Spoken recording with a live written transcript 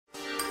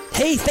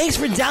Hey, thanks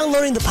for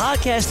downloading the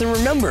podcast. And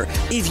remember,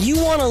 if you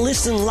want to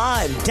listen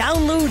live,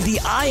 download the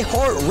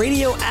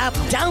iHeartRadio app,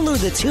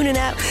 download the TuneIn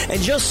app,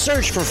 and just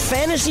search for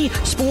Fantasy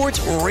Sports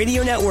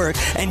Radio Network,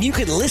 and you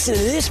can listen to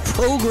this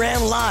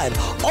program live.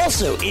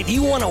 Also, if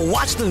you want to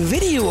watch the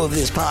video of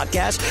this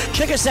podcast,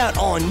 check us out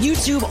on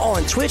YouTube,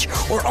 on Twitch,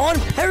 or on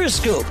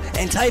Periscope,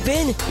 and type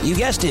in, you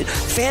guessed it,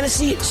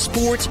 Fantasy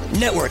Sports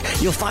Network.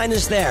 You'll find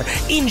us there.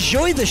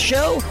 Enjoy the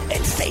show,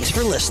 and thanks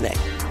for listening.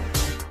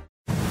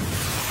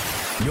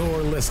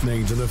 You're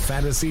listening to the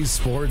Fantasy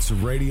Sports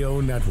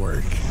Radio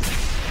Network.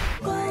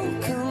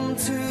 Welcome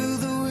to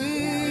the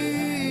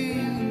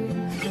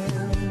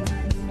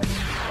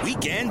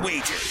Weekend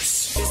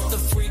Wagers. It's the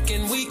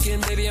freaking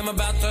weekend, baby. I'm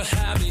about to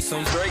have me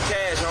some Great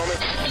cash,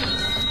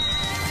 homie.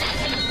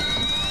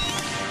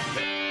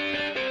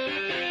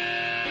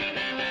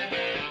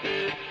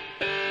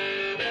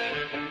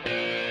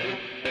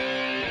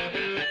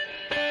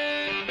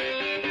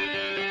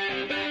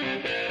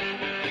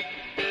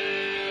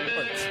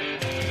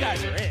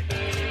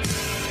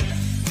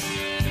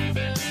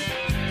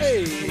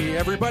 Hey,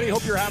 everybody.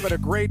 Hope you're having a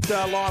great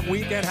long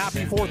weekend.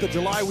 Happy 4th of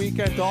July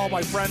weekend to all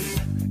my friends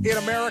in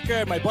America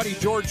and my buddy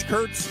George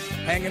Kurtz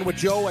hanging with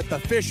Joe at the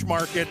fish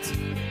market.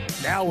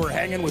 Now we're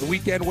hanging with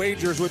Weekend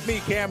Wagers with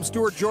me, Cam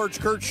Stewart, George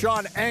Kurtz,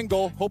 Sean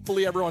Engel.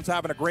 Hopefully everyone's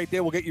having a great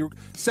day. We'll get you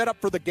set up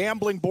for the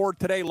gambling board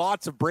today.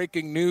 Lots of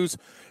breaking news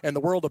in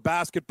the world of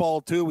basketball,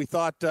 too. We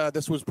thought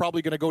this was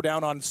probably going to go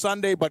down on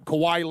Sunday, but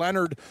Kawhi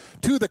Leonard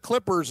to the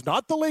Clippers,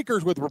 not the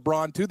Lakers with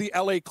LeBron, to the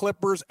LA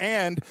Clippers.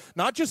 And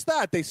not just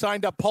that, they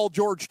signed up Paul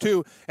George,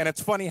 too. And it's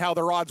funny how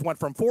their odds went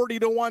from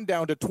 40-1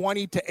 down to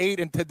 20-8.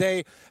 And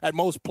today, at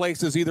most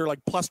places, either like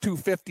plus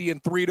 250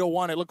 and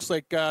 3-1. It looks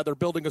like they're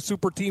building a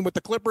super team with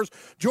the Clippers.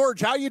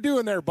 George, how you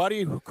doing there,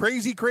 buddy?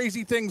 Crazy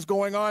things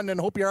going on, and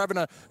hope you're having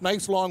a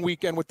nice long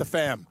weekend with the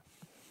fam.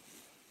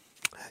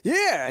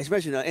 Yeah,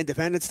 especially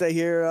Independence Day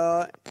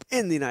here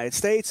in the United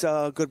States.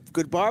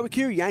 Good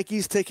barbecue.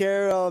 Yankees take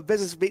care of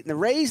business beating the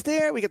Rays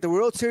there. We got the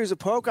World Series of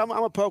Poker. I'm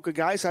a poker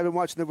guy, so I've been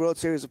watching the World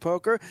Series of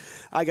Poker.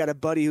 I got a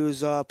buddy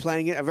who's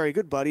playing it, a very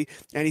good buddy,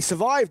 and he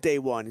survived day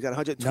one. He got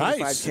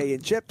 125K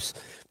in chips.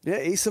 Yeah,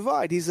 he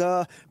survived. He's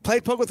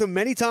played poker with him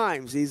many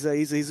times. He's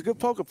a good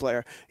poker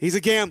player. He's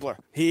a gambler.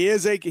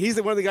 He's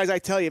one of the guys I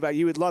tell you about.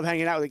 You would love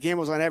hanging out with. The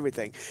gambles on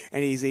everything,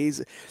 and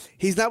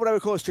he's not what I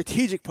would call a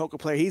strategic poker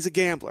player. He's a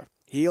gambler.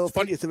 He'll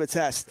put you to the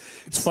test.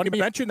 It's funny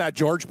you mention that,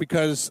 George,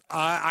 because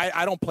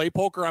I don't play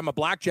poker. I'm a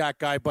blackjack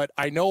guy, but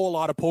I know a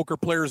lot of poker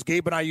players.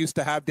 Gabe and I used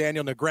to have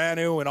Daniel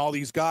Negreanu and all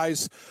these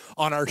guys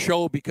on our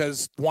show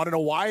because want to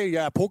know why?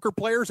 Yeah, poker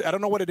players, I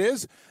don't know what it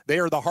is. They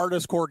are the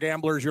hardest core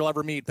gamblers you'll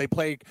ever meet. They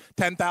play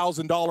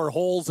 $10,000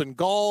 holes in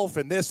golf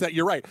and this, that.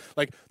 You're right.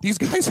 Like these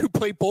guys who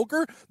play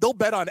poker, they'll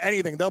bet on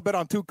anything. They'll bet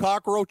on 2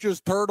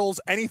 cockroaches,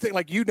 turtles, anything.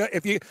 Like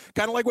if you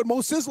kind of like what Mo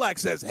Sislak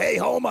says, hey,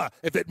 Homa,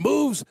 if it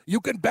moves, you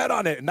can bet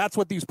on it. And that's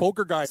what these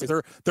poker guys,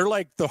 they're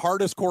like the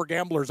hardest core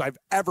gamblers I've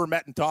ever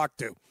met and talked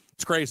to.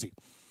 It's crazy.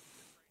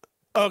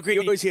 Oh, great.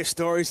 You always hear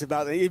stories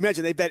about it. You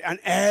mentioned they bet on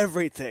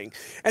everything.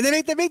 And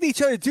they make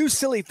each other do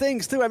silly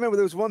things, too. I remember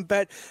there was one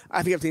bet,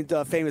 I think I've seen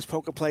famous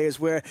poker players,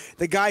 where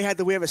the guy had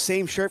to wear the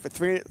same shirt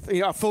for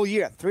a full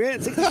year.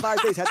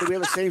 365 days had to wear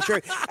the same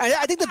shirt. And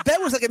I think the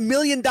bet was like $1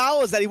 million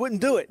that he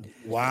wouldn't do it.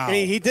 Wow. And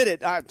he did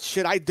it.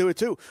 I'd do it,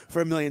 too,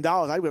 for $1 million.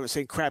 I'd wear the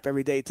same crap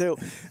every day, too.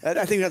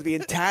 I think it had to be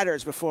in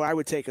tatters before I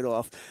would take it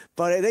off.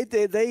 But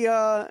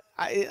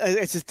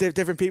it's just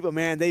different people,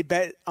 man. They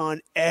bet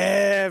on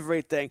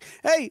everything.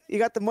 Hey,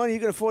 you got the money, you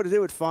can afford to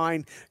do it,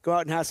 fine. Go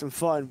out and have some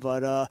fun.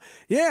 But,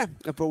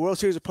 but World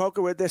Series of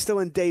Poker, they're still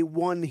in day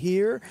one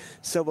here,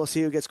 so we'll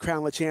see who gets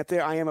crowned the champ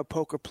there. I am a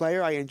poker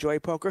player. I enjoy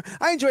poker.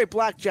 I enjoy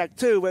blackjack,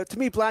 too, but to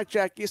me,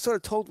 blackjack, you're sort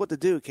of told what to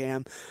do,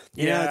 Cam.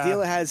 You know,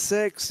 dealer has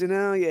 6, you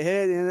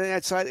hit, and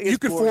that's you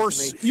could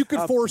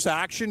force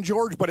action,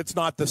 George, but it's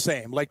not the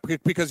same. Like,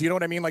 because you know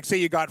what I mean? Like, say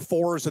you got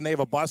 4s and they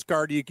have a bus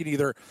card, you can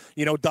either,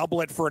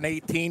 double it for an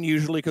 18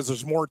 usually because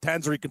there's more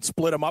 10s, or you can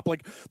split them up.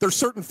 Like, there's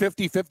certain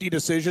 50-50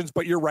 decisions,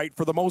 but you're right.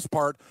 For the most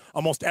part,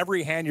 almost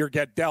every hand you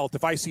get dealt.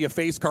 If I see a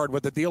face card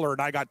with the dealer and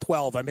I got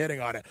 12, I'm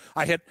hitting on it.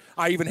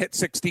 I even hit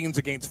 16s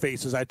against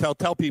faces. I tell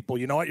people,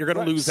 you know what, you're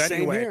going to lose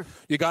anyway. Here.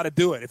 You got to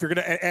do it. If you're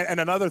going to, and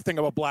another thing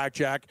about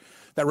blackjack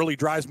that really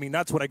drives me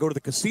nuts when I go to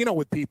the casino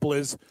with people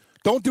is,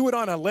 don't do it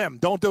on a limb.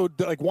 Don't do it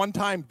like one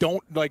time.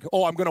 Don't like,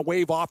 I'm going to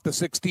wave off the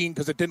 16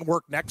 because it didn't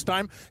work next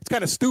time. It's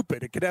kind of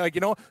stupid. It could,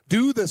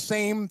 do the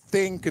same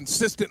thing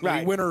consistently,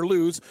 right. Win or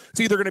lose. It's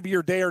either going to be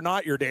your day or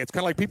not your day. It's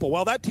kind of like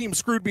people, that team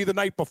screwed me the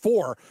night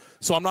before,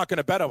 so I'm not going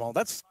to bet them. Well,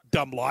 that's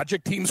dumb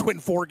logic. Teams win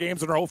 4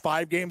 games in a row,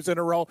 5 games in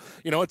a row.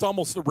 It's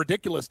almost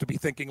ridiculous to be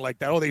thinking like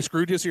that. Oh, they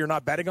screwed you, so you're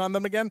not betting on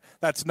them again?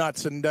 That's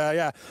nuts. And,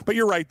 but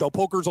you're right, though.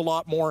 Poker's a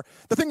lot more.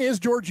 The thing is,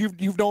 George,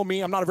 you've known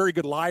me. I'm not a very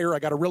good liar. I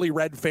got a really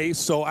red face,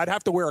 so I'd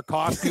have to wear a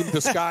costume,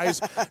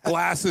 disguise,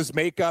 glasses,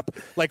 makeup.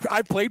 Like,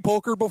 I've played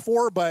poker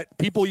before, but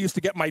people used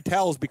to get my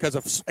tells because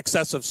of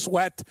excessive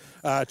sweat,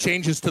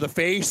 changes to the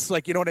face.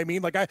 Like, you know what I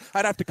mean? Like,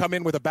 I'd have to come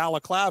in with a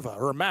balaclava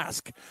or a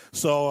mask.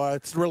 So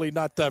it's really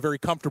not very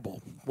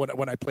comfortable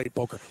when I play played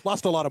poker.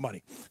 Lost a lot of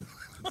money.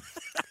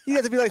 You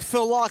have to be like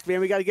Phil Locke, man.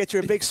 We got to get you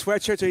a big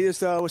sweatshirt so you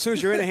just, as soon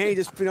as you're in the hand, you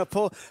just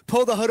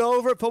pull the hood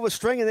over, pull the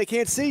string, and they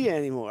can't see you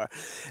anymore.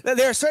 Now,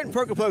 there are certain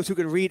poker players who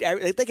can read.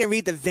 They can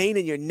read the vein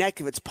in your neck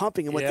if it's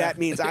pumping and what that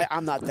means.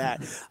 I'm not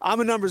that. I'm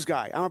a numbers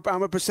guy.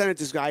 I'm a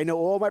percentages guy. I know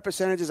all my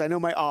percentages. I know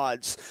my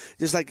odds.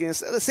 Just like the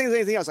same as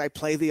anything else. I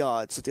play the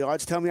odds. If the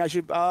odds tell me if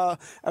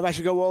I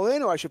should go all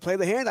in or I should play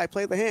the hand, I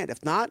play the hand.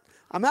 If not,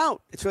 I'm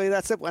out. It's really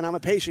that simple, and I'm a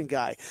patient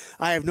guy.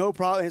 I have no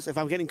problems. If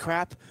I'm getting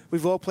crap,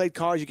 we've all played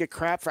cards. You get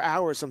crap for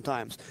hours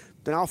sometimes.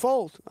 Then I'll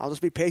fold. I'll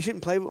just be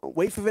patient and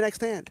wait for the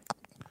next hand.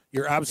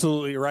 You're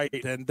absolutely right.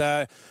 And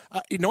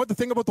you know what the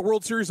thing about the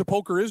World Series of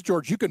Poker is,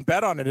 George? You can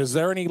bet on it. Is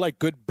there any,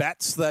 good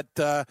bets that,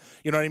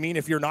 you know what I mean,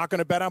 if you're not going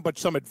to bet on, but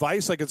some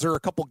advice? Like, is there a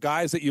couple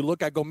guys that you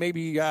look at, go,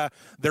 maybe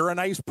they're a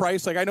nice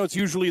price? Like, I know it's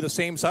usually the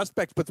same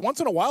suspects, but once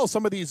in a while,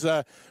 some of these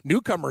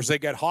newcomers, they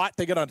get hot,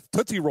 they get on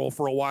Tootsie Roll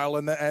for a while,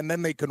 and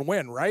then they can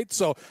win, right?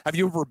 So have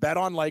you ever bet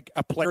on,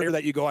 a player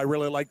that you go, I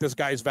really like this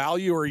guy's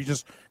value, or you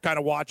just kind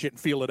of watch it and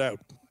feel it out?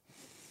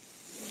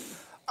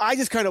 I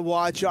just kind of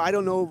watch. I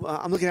don't know.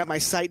 I'm looking at my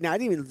site now. I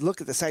didn't even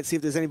look at the site to see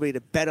if there's anybody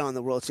to bet on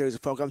the World Series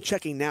of Poker. I'm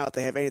checking now if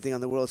they have anything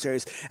on the World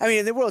Series. I mean,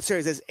 in the World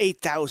Series, there's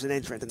 8,000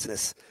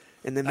 entrants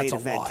in the main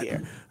event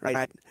here.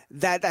 Right?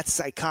 That's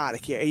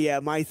psychotic here. Yeah,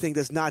 my thing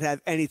does not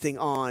have anything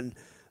on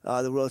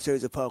the World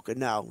Series of Poker.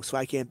 No, so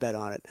I can't bet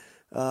on it.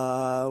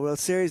 World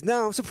Series?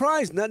 No, I'm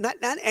surprised. Not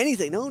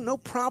anything. No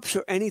props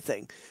or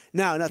anything.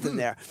 No, nothing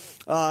there.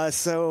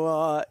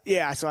 So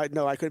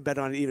I couldn't bet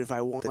on it even if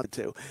I wanted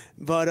to.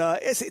 But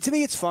to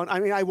me, it's fun. I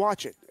mean, I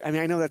watch it. I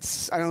mean, I don't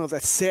know if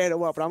that's sad or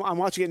what, but I'm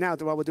watching it now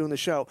while we're doing the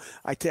show.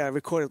 I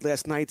recorded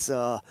last night's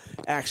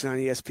action on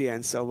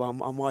ESPN, so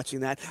I'm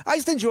watching that. I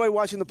just enjoy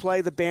watching the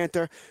play, the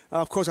banter.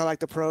 Of course, I like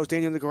the pros.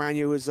 Daniel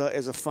Negreanu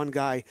is a fun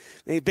guy.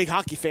 A big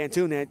hockey fan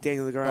too,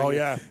 Daniel Negreanu. Oh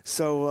yeah.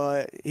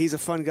 So he's a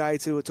fun guy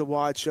to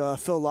watch.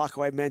 Phil Locke,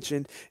 who I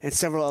mentioned, and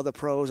several other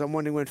pros. I'm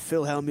wondering when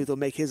Phil Hellmuth will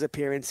make his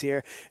appearance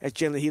here, as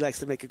generally he likes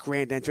to make a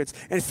grand entrance.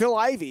 And Phil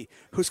Ivey,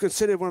 who's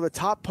considered one of the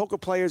top poker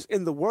players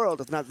in the world,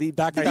 if not the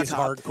top.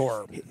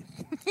 Hardcore.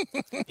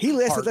 He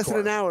lasted less than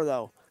an hour,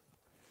 though.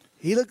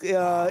 He looked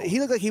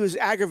like he was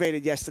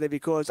aggravated yesterday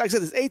because, like I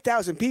said, there's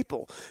 8,000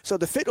 people. So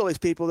to fit all these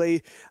people,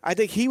 I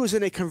think he was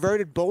in a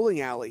converted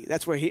bowling alley.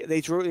 That's where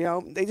they drew.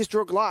 They just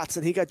drew lots,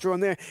 and he got drawn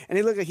there. And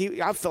he looked like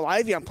I'm Phil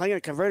Ivey. I'm playing in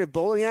a converted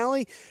bowling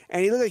alley,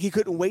 and he looked like he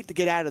couldn't wait to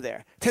get out of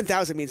there.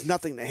 10,000 means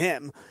nothing to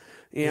him.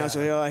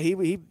 So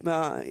he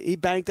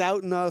banked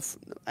out in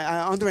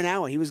under an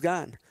hour. He was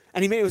gone,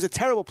 and it was a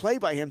terrible play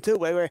by him too,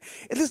 where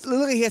it just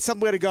looked like he had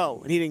somewhere to go,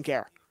 and he didn't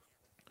care.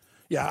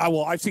 Yeah,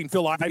 I've seen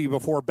Phil Ivey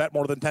before bet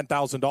more than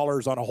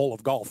 $10,000 on a hole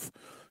of golf.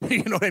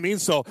 You know what I mean?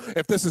 So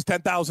if this is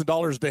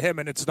 $10,000 to him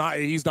and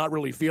he's not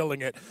really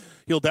feeling it,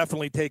 he'll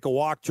definitely take a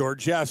walk,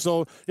 George. Yeah.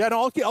 So yeah,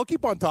 no, I'll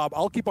keep on top.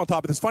 I'll keep on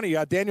top of this. Funny,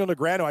 Daniel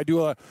Negreanu. I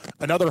do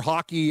another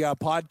hockey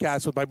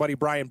podcast with my buddy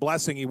Brian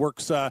Blessing. He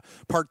works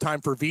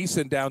part-time for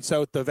VEASAN down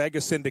south, the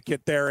Vegas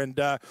syndicate there. And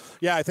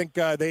I think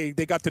they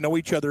got to know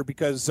each other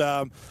because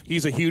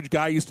he's a huge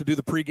guy. He used to do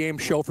the pregame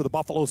show for the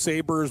Buffalo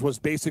Sabres, was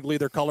basically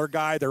their color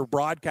guy, their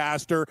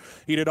broadcaster.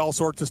 He did all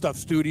sorts of stuff,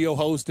 studio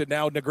host, and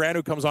now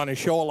Negreanu comes on his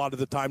show a lot of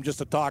the time just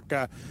to talk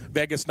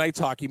Vegas Knights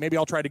hockey. Maybe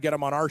I'll try to get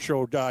him on our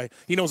show.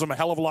 He knows him a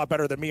hell of a lot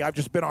better than me. I've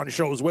just been on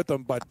shows with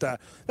him, but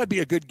that'd be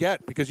a good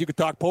get because you could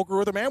talk poker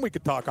with him and we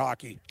could talk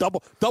hockey.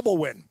 Double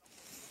win.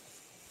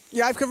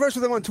 Yeah, I've conversed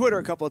with him on Twitter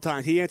a couple of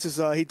times. He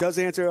does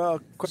answer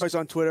questions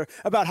on Twitter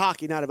about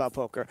hockey, not about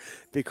poker,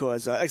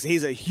 because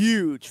he's a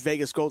huge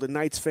Vegas Golden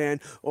Knights fan,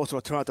 also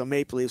a Toronto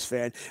Maple Leafs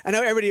fan. I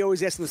know everybody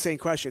always asks him the same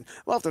question.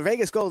 Well, if the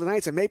Vegas Golden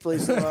Knights and Maple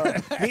Leafs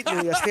meet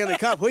in the Stanley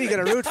Cup, who are you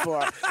going to root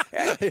for?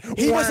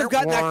 He must have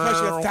gotten that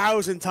question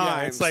 1,000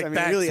 times. Yeah, it's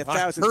like really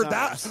 1,000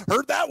 times.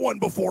 Heard that one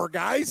before,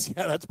 guys.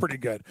 Yeah, that's pretty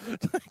good.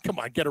 Come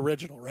on, get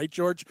original, right,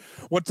 George?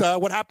 What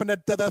happened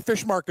at the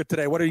fish market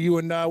today? What were you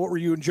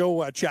and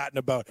Joe chatting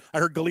about? I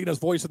heard Galina's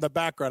voice in the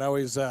background. I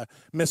always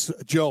miss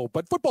Joe.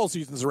 But football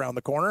season's around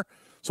the corner.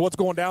 So what's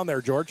going down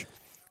there, George?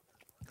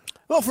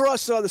 Well, for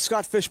us, the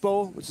Scott Fish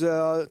Bowl was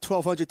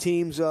 1,200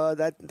 teams.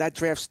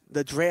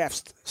 The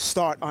drafts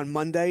start on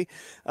Monday.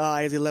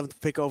 I have the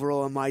 11th pick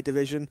overall in my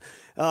division.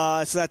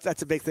 So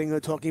that's a big thing they're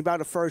talking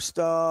about.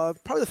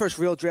 Probably the first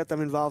real draft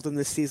I'm involved in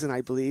this season,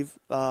 I believe,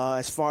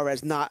 as far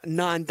as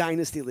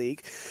non-dynasty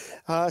league.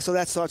 So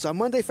that starts on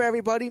Monday for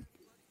everybody.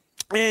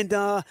 And,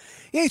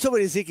 you told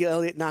me Ezekiel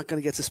Elliott not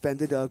going to get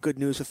suspended. Good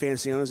news for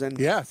fantasy owners and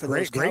for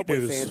those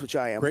Cowboy fans, which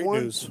I am. Great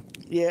news.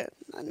 Yeah,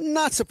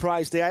 not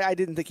surprised there. I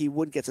didn't think he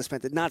would get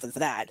suspended. Not for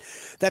that.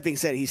 That being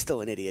said, he's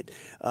still an idiot.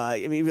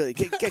 I mean, really,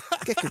 get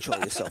control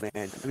of yourself, man.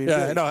 I mean,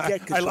 yeah,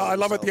 really, I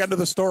love at the end of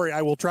the story,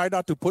 I will try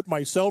not to put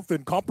myself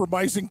in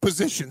compromising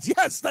positions.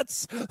 Yes,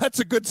 that's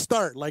a good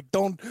start. Like,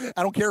 I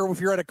don't care if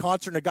you're at a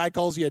concert and a guy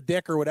calls you a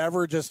dick or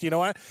whatever. Just, you know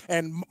what?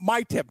 And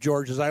my tip,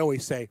 George, as I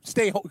always say,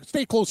 stay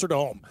closer to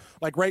home.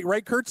 Like,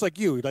 right, Kurt's like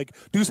you. Like,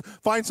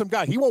 find some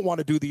guy. He won't want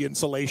to do the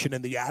insulation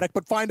in the attic,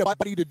 but find a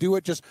buddy to do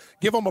it. Just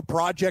give him a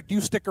project.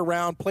 You stick around.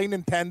 around, play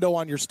Nintendo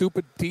on your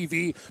stupid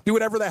TV, do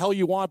whatever the hell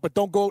you want, but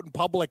don't go out in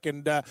public,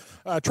 and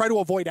try to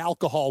avoid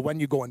alcohol when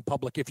you go in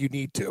public if you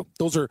need to.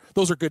 Those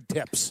are good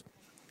tips.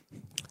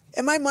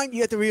 In my mind,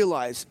 you have to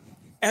realize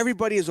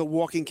everybody is a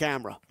walking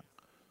camera.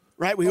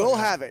 Right, we all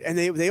have it, and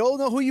they all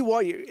know who you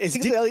are.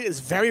 Ezekiel Elliott is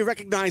very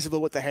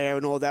recognizable with the hair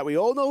and all that. We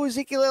all know who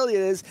Ezekiel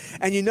Elliott is,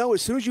 and you know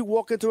as soon as you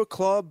walk into a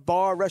club,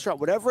 bar, restaurant,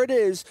 whatever it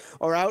is,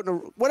 or out in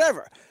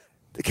whatever,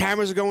 the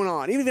cameras are going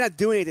on. Even if you're not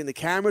doing anything, the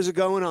cameras are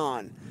going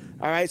on.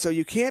 All right, so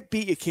you can't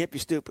be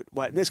stupid.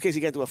 But in this case,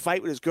 he got into a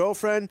fight with his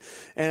girlfriend,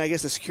 and I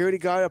guess the security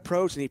guard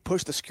approached, and he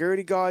pushed the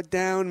security guard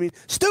down. I mean,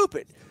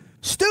 stupid.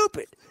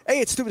 Hey,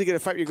 it's stupid to get a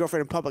fight with your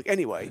girlfriend in public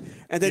anyway,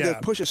 and then to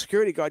push a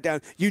security guard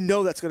down. You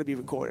know that's going to be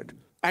recorded.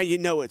 And you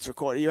know it's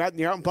recorded. You're out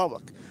in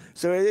public.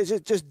 So it's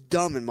just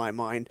dumb in my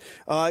mind.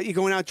 You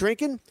going out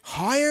drinking?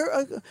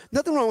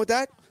 Nothing wrong with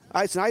that.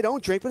 I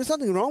don't drink, but there's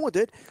nothing wrong with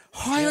it.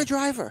 Hire a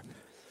driver.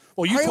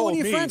 Well, you hire told one of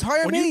your me friends.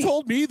 Hire when me. you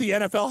told me the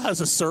NFL has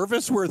a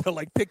service where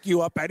they'll pick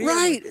you up anyway.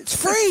 Right, it's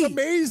free. It's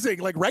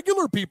amazing.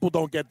 Regular people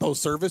don't get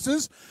those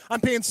services. I'm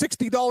paying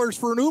 $60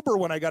 for an Uber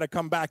when I got to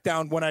come back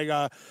down when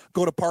I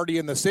go to party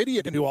in the city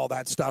and do all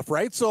that stuff.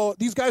 Right. So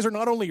these guys are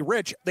not only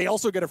rich, they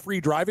also get a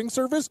free driving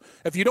service.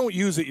 If you don't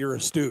use it, you're a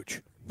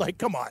stooge.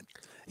 Come on.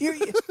 You're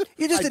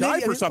just I an died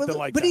idiot. for something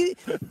like but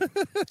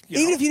that.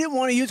 Even if you didn't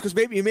want to use it because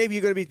maybe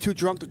you're going to be too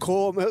drunk to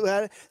call,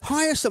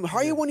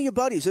 hire one of your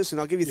buddies. Listen,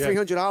 I'll give you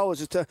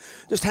 $300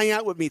 just hang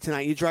out with me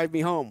tonight. You drive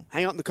me home.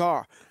 Hang out in the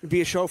car.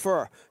 Be a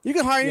chauffeur. You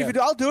can hire me.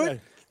 I'll do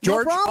it.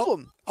 George, no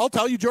problem. I'll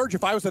tell you, George,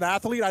 if I was an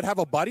athlete, I'd have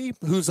a buddy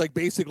who's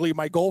basically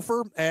my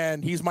golfer,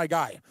 and he's my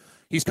guy.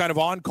 He's kind of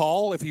on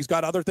call. If he's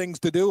got other things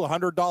to do,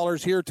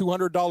 $100 here,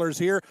 $200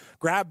 here,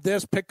 grab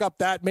this, pick up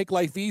that, make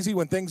life easy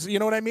when things, you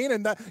know what I mean?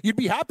 And you'd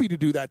be happy to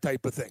do that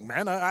type of thing,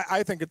 man.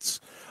 I think it's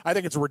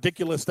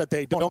ridiculous that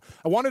they don't.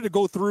 I wanted to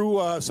go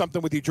through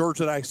something with you, George,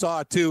 that I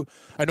saw too.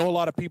 I know a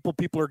lot of people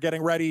are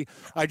getting ready.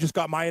 I just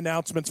got my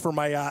announcements for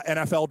my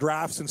NFL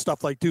drafts and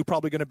stuff too.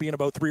 Probably going to be in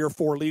about 3 or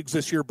 4 leagues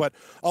this year, but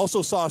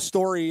also saw a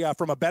story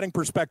from a betting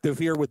perspective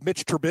here with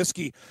Mitch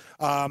Trubisky.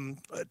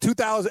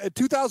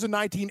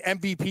 2019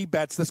 MVP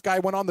bet. This guy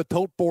went on the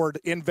tote board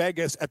in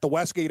Vegas at the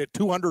Westgate at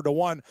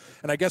 200-1,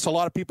 and I guess a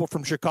lot of people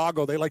from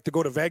Chicago, they like to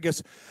go to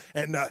Vegas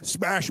and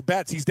smash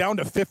bets. He's down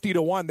to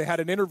 50-1. They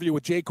had an interview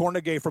with Jay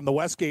Cornegay from the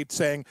Westgate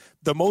saying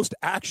the most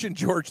action,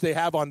 George, they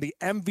have on the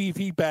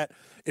MVP bet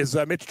is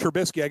Mitch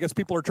Trubisky. I guess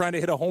people are trying to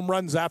hit a home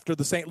runs after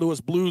the St. Louis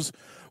Blues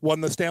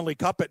won the Stanley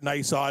Cup at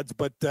nice odds,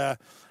 but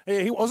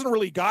he wasn't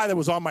really a guy that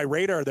was on my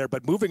radar there,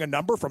 but moving a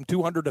number from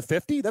 200 to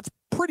 50, that's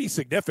pretty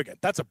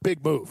significant. That's a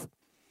big move.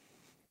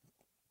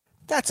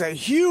 That's a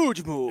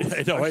huge move.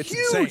 I know, a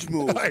huge insane.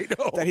 move. I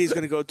know. That he's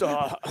going to go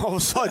all of a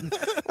sudden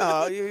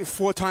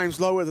 4 times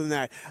lower than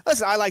that.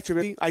 Listen, I like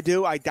Trubisky. I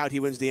do. I doubt he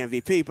wins the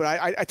MVP, but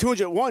I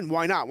 201.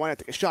 Why not? Why not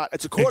take a shot?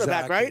 It's a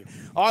quarterback, right?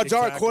 Odds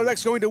are a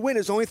quarterback's going to win.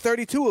 There's only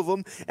 32 of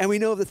them, and we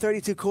know of the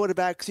 32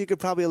 quarterbacks, you could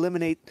probably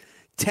eliminate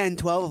 10,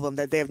 12 of them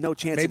that they have no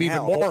chance maybe in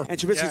even hell. more. And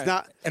Trubisky's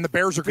not. And the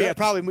Bears are good.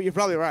 Yeah, you're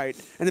probably right.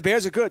 And the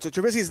Bears are good. So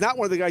Trubisky's not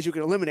one of the guys you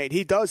can eliminate.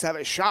 He does have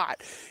a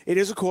shot. It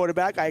is a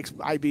quarterback.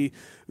 I'd be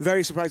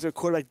very surprised if a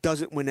quarterback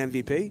doesn't win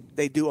MVP.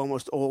 They do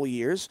almost all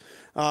years.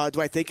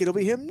 Do I think it'll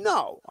be him?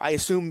 No. I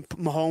assume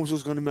Mahomes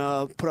was going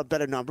to put up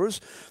better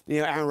numbers.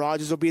 Aaron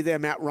Rodgers will be there.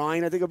 Matt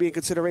Ryan, I think, will be in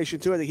consideration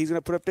too. I think he's going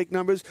to put up big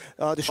numbers.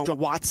 Deshaun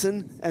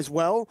Watson as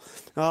well.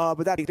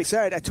 But that being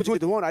said, at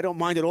 2-1, I don't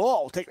mind at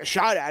all. Take a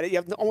shot at it.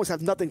 You almost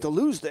have nothing to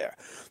lose there.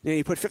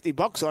 You put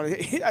 $50 on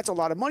it. That's a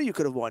lot of money you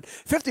could have won.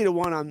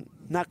 50-1, I'm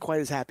not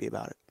quite as happy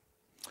about it.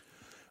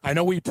 I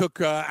know we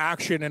took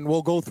action, and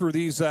we'll go through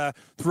these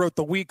throughout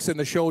the weeks in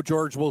the show,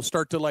 George. We'll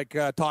start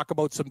to talk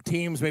about some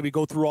teams, maybe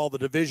go through all the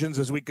divisions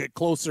as we get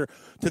closer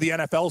to the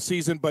NFL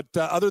season. But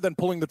other than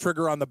pulling the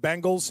trigger on the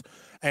Bengals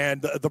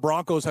and the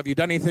Broncos, have you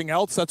done anything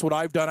else? That's what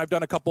I've done. I've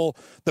done a couple.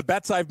 The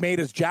bets I've made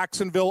is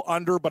Jacksonville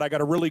under, but I got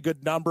a really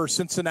good number.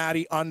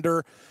 Cincinnati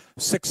under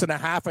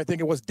 6.5. I think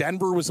it was.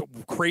 Denver was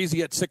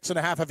crazy at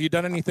 6.5. Have you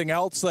done anything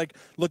else?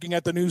 Looking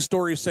at the news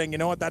stories saying, you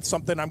know what, that's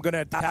something I'm going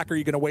to attack, or are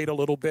you going to wait a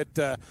little bit,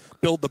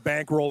 build the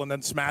bankroll, and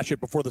then smash it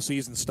before the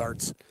season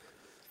starts?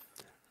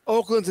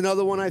 Oakland's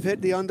another one I've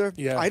hit the under.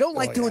 Yeah. I don't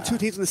like doing two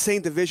teams in the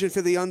same division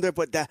for the under,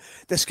 but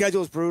the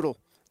schedule is brutal.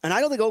 And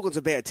I don't think Oakland's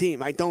a bad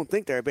team. I don't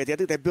think they're a bad team. I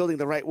think they're building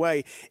the right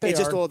way. It's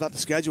just all about the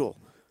schedule.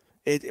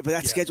 But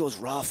that schedule is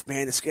rough,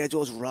 man. The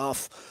schedule is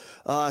rough.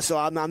 So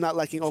I'm not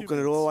liking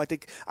Oakland at all. I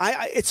think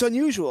it's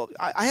unusual.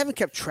 I haven't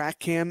kept track,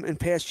 Cam, in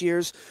past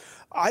years.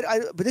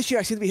 But this year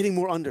I seem to be hitting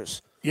more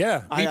unders.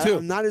 Yeah, me too.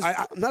 I'm not as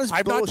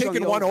I've not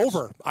taken one overs.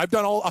 over. I've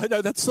done all.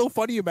 That's so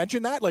funny you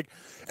mentioned that.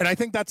 And I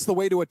think that's the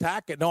way to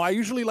attack it. No, I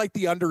usually like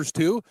the unders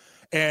too.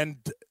 And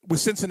with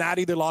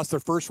Cincinnati, they lost their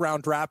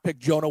first-round draft pick,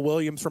 Jonah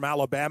Williams from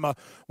Alabama,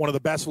 one of the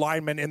best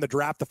linemen in the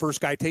draft. The first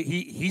guy,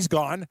 he's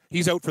gone.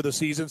 He's out for the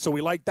season, so we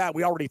like that.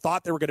 We already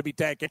thought they were going to be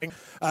tanking.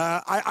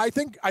 I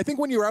think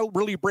when you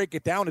really break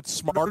it down, it's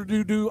smarter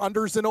to do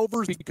unders than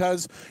overs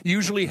because you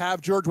usually have,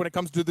 George, when it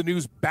comes to the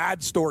news,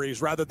 bad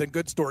stories rather than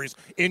good stories,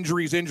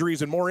 injuries,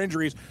 and more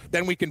injuries.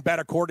 Then we can bet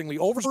accordingly.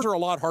 Overs are a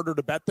lot harder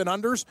to bet than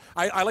unders.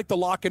 I like to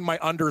lock in my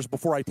unders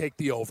before I take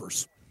the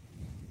overs.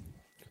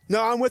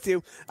 No, I'm with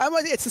you.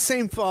 It's the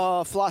same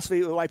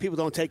philosophy why people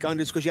don't take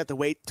unders because you have to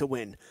wait to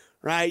win,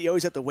 right? You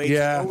always have to wait.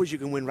 Yeah. Always you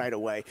can win right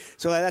away.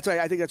 So that's why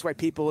I think that's why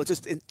people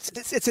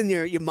it's in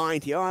your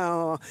mind here.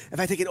 Oh, if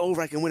I take it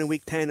over, I can win in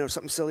week 10 or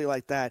something silly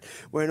like that.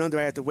 Where an under,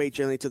 I have to wait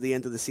generally till the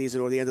end of the season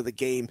or the end of the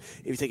game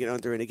if you take it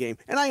under in a game.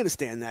 And I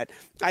understand that.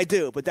 I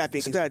do. But that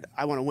being said,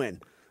 I want to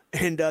win.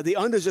 And the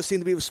unders just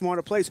seem to be a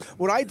smarter place.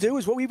 What I do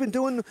is what we've been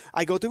doing.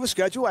 I go through a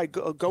schedule. I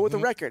go with the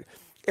record.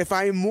 If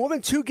I'm more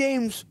than 2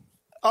 games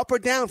up or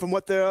down from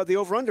what the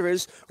over-under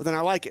is, well, then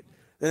I like it.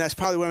 Then that's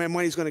probably where my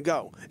money's going to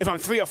go. If I'm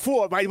 3 or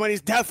 4, my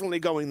money's definitely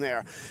going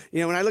there.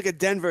 When I look at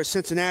Denver,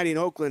 Cincinnati, and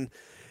Oakland,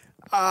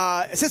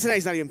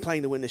 Cincinnati's not even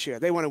playing to win this year.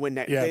 They want to win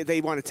that. Yeah.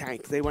 They want to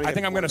tank. They want. I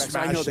think I'm going to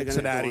smash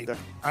Cincinnati.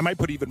 I might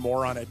put even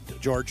more on it,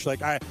 George.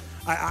 Like I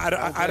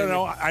don't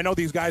know. I know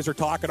these guys are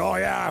talking. Oh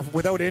yeah,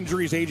 without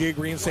injuries, AJ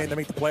Green's saying they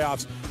make the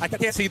playoffs. I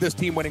can't see this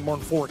team winning more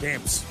than 4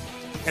 games.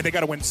 And they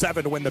got to win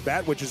 7 to win the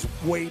bet, which is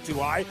way too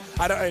high.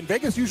 And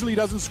Vegas usually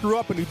doesn't screw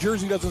up, and New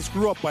Jersey doesn't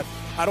screw up, but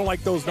I don't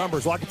like those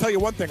numbers. Well, I can tell you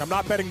one thing. I'm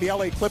not betting the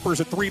LA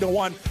Clippers at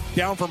 3-1,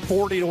 down from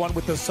 40-1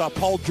 with this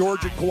Paul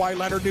George and Kawhi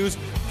Leonard news.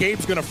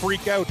 Gabe's going to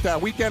freak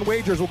out. Weekend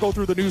Wagers, we'll go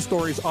through the news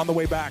stories on the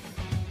way back.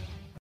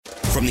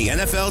 From the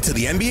NFL to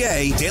the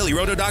NBA,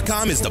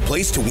 DailyRoto.com is the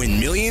place to win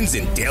millions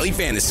in daily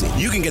fantasy.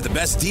 You can get the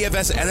best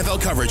DFS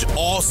NFL coverage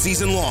all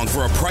season long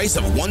for a price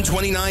of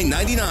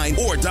 $129.99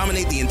 or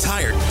dominate the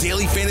entire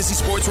daily fantasy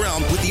sports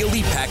realm with the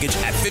Elite Package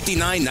at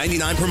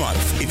 $59.99 per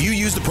month. If you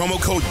use the promo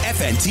code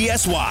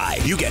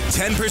FNTSY, you get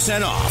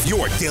 10% off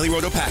your Daily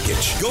Roto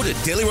package. Go to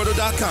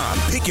DailyRoto.com,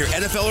 pick your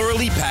NFL or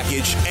Elite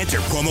Package, enter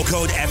promo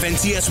code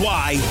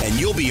FNTSY, and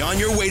you'll be on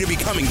your way to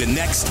becoming the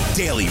next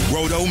Daily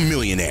Roto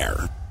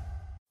millionaire.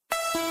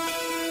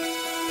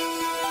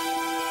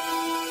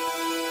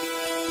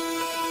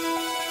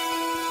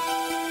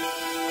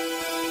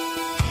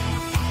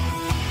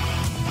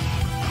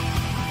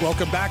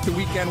 Welcome back to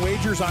Weekend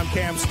Wagers. I'm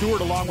Cam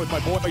Stewart along with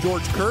my boy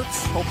George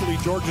Kurtz. Hopefully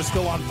George is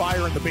still on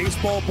fire in the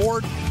baseball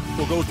board.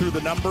 We'll go through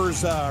the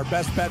numbers, our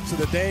best bets of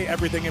the day,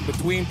 everything in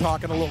between,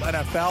 talking a little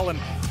NFL. And,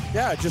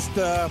 yeah, just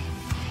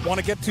want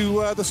to get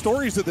to the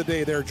stories of the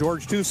day there,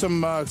 George, too.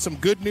 Some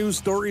good news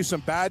stories,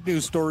 some bad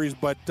news stories,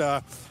 but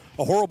a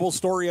horrible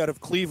story out of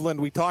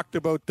Cleveland. We talked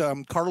about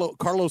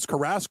Carlos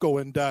Carrasco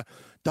and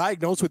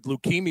diagnosed with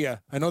leukemia.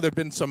 I know there have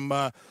been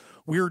some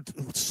weird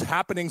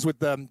happenings with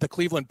the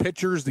Cleveland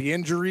pitchers, the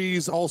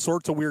injuries, all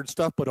sorts of weird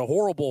stuff, but a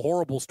horrible,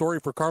 horrible story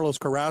for Carlos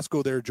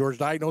Carrasco there, George,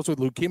 diagnosed with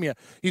leukemia.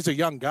 He's a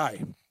young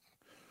guy.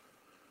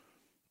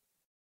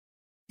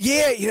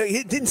 Yeah,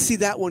 you didn't see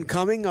that one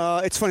coming.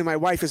 It's funny, my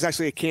wife is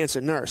actually a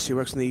cancer nurse. She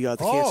works in the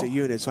cancer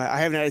unit, so I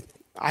haven't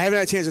had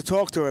a chance to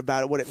talk to her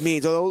about what it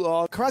means.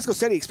 Although Carrasco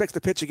said he expects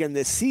to pitch again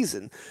this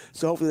season,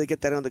 so hopefully they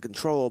get that under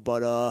control.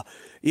 But,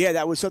 yeah,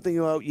 that was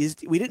something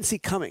we didn't see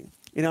coming.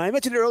 I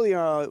mentioned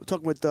earlier,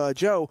 talking with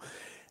Joe,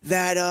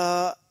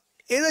 that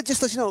it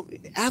just lets you know,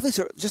 athletes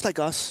are just like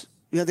us.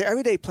 They're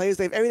everyday players.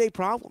 They have everyday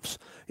problems.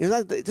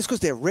 Just because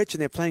they're rich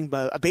and they're playing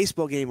a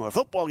baseball game or a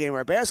football game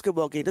or a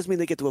basketball game doesn't mean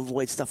they get to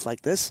avoid stuff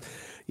like this.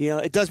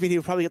 It does mean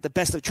you'll probably get the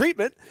best of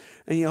treatment,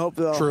 and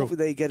hopefully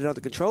they get it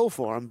under control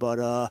for them.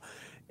 But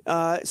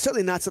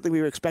certainly not something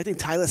we were expecting.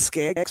 Tyler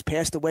Skaggs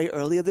passed away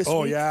earlier this week.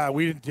 Oh, yeah.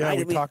 We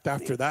talked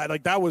after that.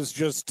 Like, that was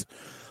just –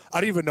 I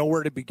don't even know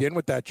where to begin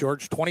with that,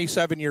 George.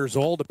 27 years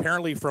old,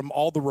 apparently from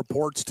all the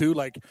reports, too,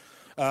 like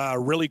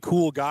really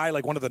cool guy,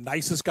 like one of the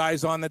nicest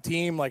guys on the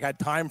team, like had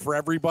time for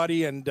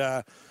everybody. And,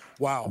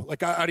 wow,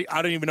 like I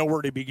don't even know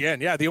where to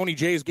begin. Yeah, the only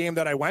Jays game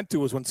that I went to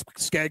was when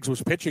Skaggs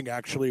was pitching,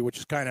 actually, which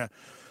is kind of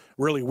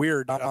really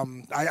weird. I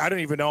don't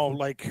even know,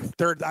 like,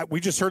 we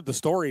just heard the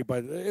story,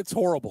 but it's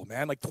horrible,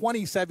 man. Like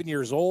 27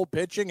 years old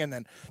pitching, and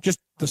then just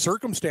the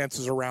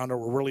circumstances around it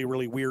were really,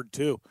 really weird,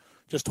 too.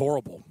 Just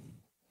horrible.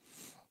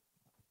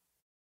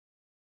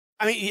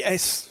 I mean,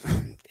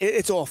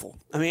 it's awful.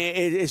 I mean,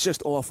 it's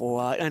just awful.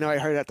 I know I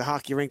heard at the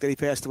hockey rink that he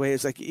passed away.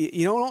 It's like,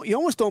 you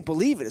almost don't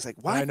believe it. It's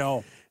like, what? I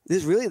know.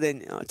 This really,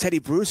 then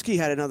Teddy Bruschi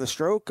had another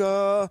stroke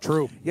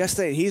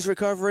yesterday, and he's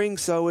recovering.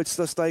 So it's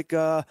just like,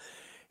 a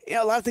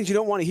lot of things you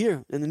don't want to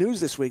hear in the news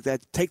this week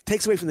that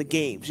takes away from the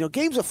games.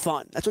 Games are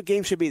fun. That's what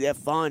games should be. They're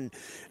fun.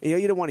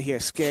 You don't want to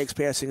hear Skaggs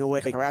passing away.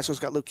 Carrasco's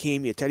got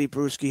leukemia. Teddy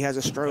Bruschi has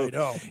a stroke. I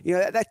know.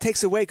 That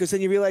takes away because then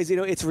you realize,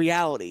 it's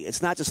reality.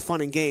 It's not just fun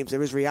and games.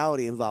 There is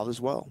reality involved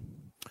as well.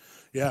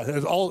 Yeah,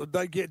 there's all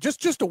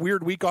just a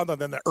weird week on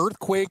then the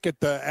earthquake at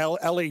the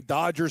L.A.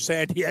 Dodgers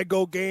San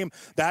Diego game.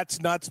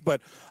 That's nuts.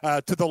 But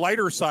to the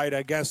lighter side,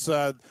 I guess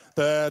the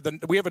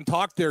We haven't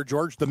talked there,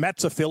 George. The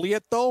Mets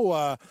affiliate,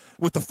 though,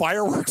 with the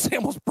fireworks, they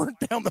almost burnt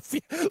down the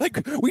field.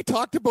 Like, we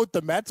talked about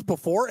the Mets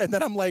before, and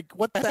then I'm like,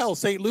 what the hell?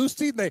 St.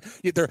 Lucie? They're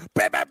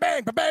bang, bang,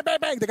 bang, bang, bang,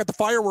 bang. They got the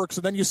fireworks,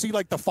 and then you see,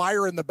 like, the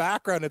fire in the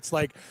background. It's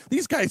like,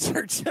 these guys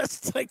are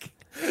just, like,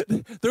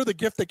 they're the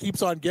gift that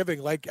keeps on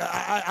giving. Like,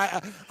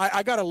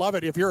 I got to love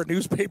it. If you're a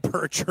newspaper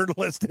or a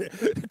journalist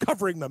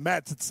covering the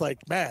Mets, it's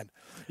like, man,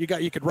 you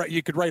could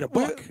write a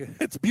book.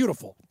 It's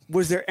beautiful.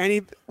 Was there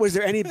any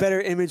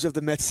better image of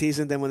the Mets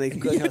season than when they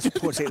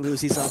put St.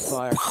 Lucie's on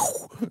fire?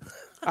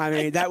 I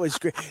mean, that was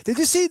great. Did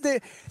you see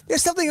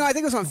there's something, I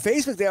think it was on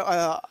Facebook there,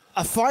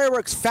 a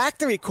fireworks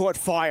factory caught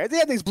fire. They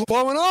had things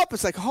blowing up.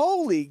 It's like,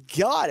 holy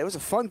God, it was a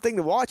fun thing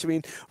to watch. I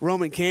mean,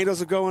 Roman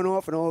candles are going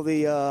off and all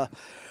the,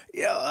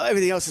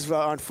 everything else is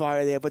on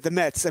fire there. But the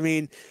Mets, I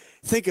mean,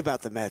 think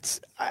about the Mets.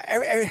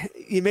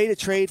 You made a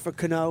trade for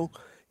Cano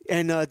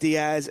and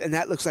Diaz, and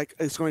that looks like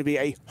it's going to be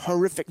a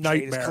horrific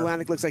trade.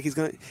 Kalanick looks like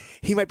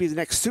he might be the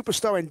next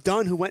superstar, and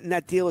Dunn, who went in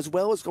that deal as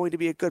well, is going to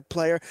be a good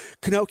player.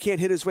 Cano can't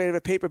hit his way out of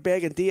a paper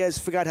bag, and Diaz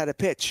forgot how to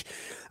pitch.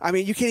 I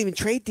mean, you can't even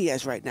trade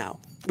Diaz right now,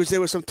 which there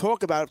was some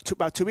talk about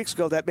 2 weeks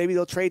ago that maybe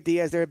they'll trade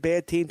Diaz. They're a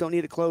bad team, don't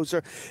need a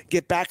closer,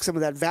 get back some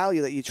of that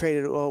value that you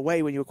traded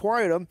away when you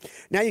acquired him.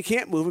 Now you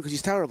can't move him because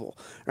he's terrible.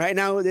 Right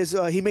now,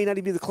 he may not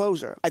even be the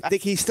closer. I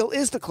think he still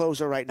is the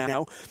closer right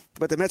now,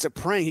 but the Mets are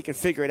praying he can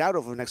figure it out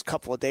over the next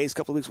couple of days,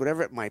 couple of weeks,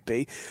 whatever it might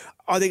be.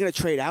 Are they going to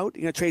trade out?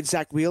 You're going to trade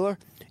Zach Wheeler?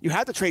 You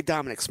have to trade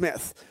Dominic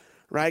Smith,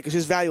 right? Because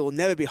his value will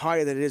never be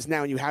higher than it is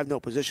now, and you have no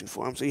position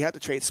for him. So you have to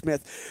trade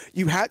Smith.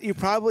 You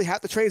probably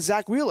have to trade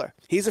Zach Wheeler.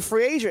 He's a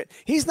free agent.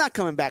 He's not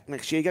coming back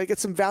next year. You got to get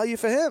some value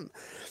for him.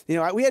 You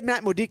know, we had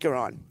Matt Modica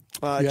on.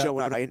 Joe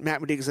and I.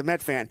 Matt Modica's a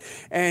Met fan,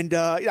 and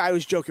I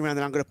was joking around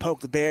that I'm going to poke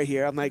the bear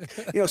here. I'm like,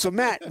 so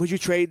Matt, would you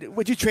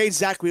trade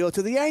Zach Wheeler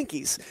to the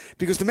Yankees?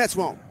 Because the Mets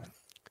won't.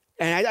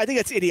 And I think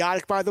that's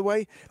idiotic, by the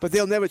way, but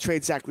they'll never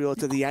trade Zach Wheeler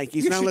to the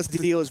Yankees, not unless the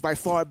deal is by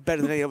far better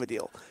than any other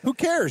deal. Who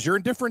cares? You're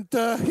in different.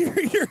 I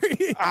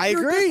agree. I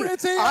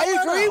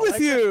agree with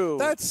you.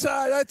 That's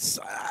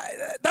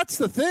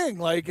the thing.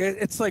 Like,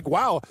 it's like,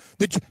 wow.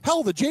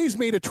 The Jays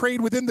made a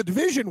trade within the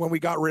division when we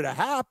got rid of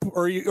Happ,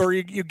 or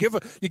you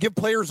give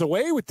players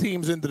away with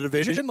teams in the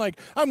division. Like,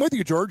 I'm with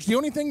you, George. The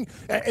only thing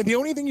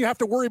you have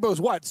to worry about is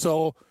what?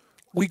 So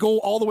we go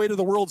all the way to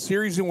the World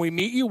Series and we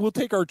meet you, we'll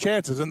take our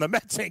chances. And the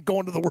Mets ain't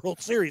going to the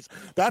World Series.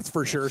 That's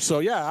for sure. So,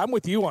 yeah, I'm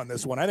with you on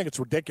this one. I think it's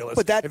ridiculous.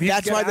 But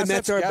that's why the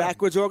Mets are a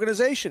backwards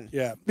organization.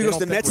 Yeah. Because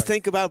the Mets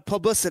think about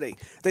publicity.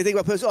 They think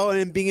about,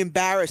 and being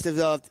embarrassed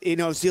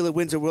if Zealand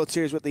wins a World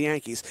Series with the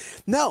Yankees.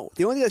 No.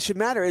 The only thing that should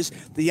matter is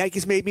the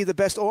Yankees made me the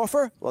best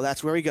offer. Well,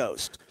 that's where he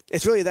goes.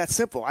 It's really that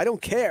simple. I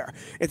don't care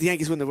if the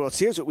Yankees win the World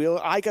Series with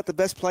Wheeler. I got the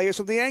best players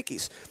from the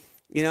Yankees.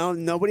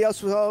 Nobody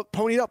else was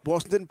ponied up.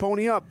 Boston didn't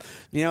pony up.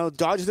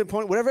 Dodgers didn't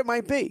pony, whatever it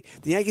might be.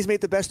 The Yankees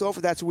made the best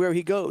offer. That's where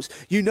he goes.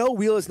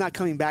 Wheeler's not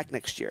coming back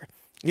next year.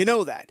 You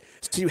know that.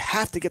 So you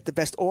have to get the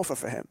best offer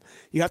for him.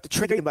 You have to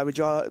trade him by the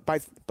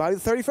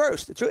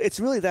 31st. It's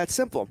really that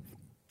simple.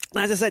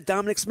 As I said,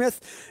 Dominic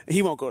Smith,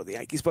 he won't go to the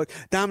Yankees, but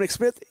Dominic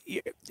Smith,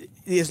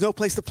 there's no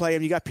place to play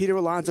him. You got Peter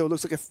Alonso,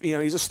 looks like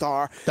he's a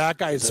star. That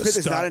guy's Smith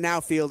is not an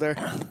outfielder.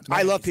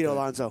 I love Peter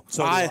Alonso.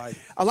 So do I.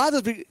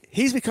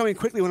 He's becoming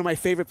quickly one of my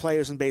favorite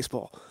players in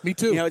baseball. Me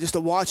too. Just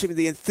to watch him,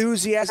 the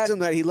enthusiasm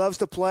that he loves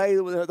to play,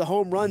 the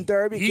home run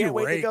derby. Can't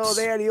wait to go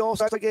there. The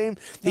All-Star game.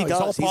 He's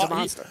a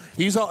monster.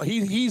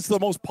 He's the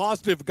most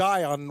positive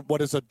guy on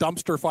what is a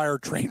dumpster fire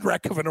train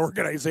wreck of an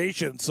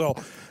organization. So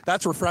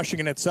that's refreshing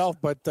in itself.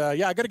 But I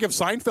got to give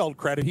Seinfeld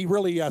credit. He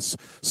really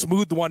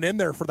smoothed one in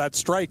there for that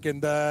strike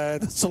and the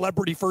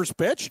celebrity first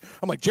pitch.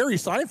 I'm like, Jerry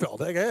Seinfeld.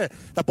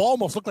 That ball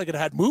almost looked like it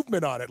had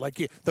movement on it.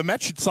 Like the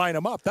Mets should sign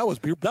him up. That was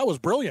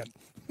brilliant.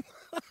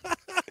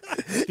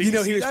 He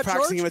was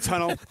practicing in a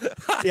tunnel.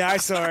 Yeah, I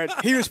saw it.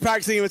 He was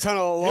practicing in a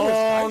tunnel a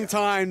long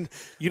time.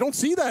 You don't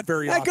see that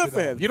very often. Good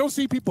for him. You don't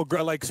see people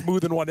like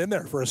smoothing one in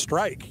there for a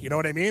strike. You know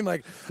what I mean?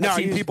 Like, I've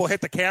seen people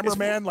hit the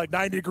cameraman like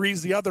 90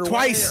 degrees the other way.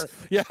 Twice.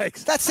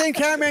 That same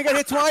cameraman got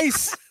hit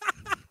twice.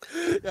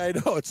 Yeah, I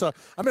know.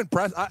 I'm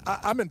impressed.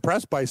 I'm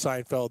impressed by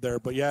Seinfeld there.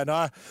 But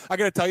I got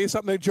to tell you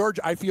something, George.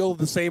 I feel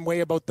the same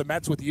way about the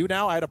Mets with you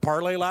now. I had a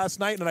parlay last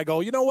night, and I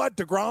go, you know what,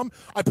 DeGrom?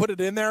 I put it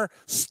in there.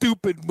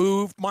 Stupid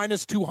move,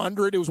 minus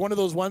 200. It was one of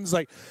those ones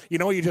like,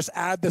 you just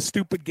add the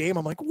stupid game.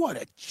 I'm like, what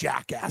a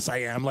jackass I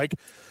am. Like,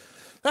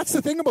 that's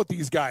the thing about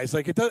these guys.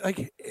 Like,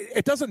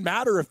 it doesn't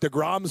matter if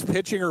DeGrom's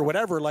pitching or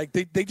whatever. Like,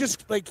 they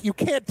just, like, you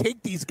can't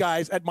take these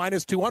guys at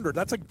minus 200.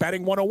 That's like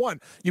betting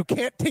 101. You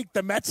can't take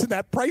the Mets in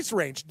that price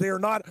range. They're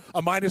not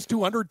a minus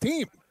 200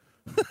 team.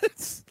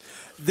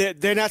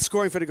 They're not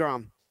scoring for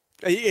DeGrom.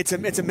 It's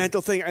a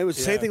mental thing. It was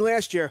the same thing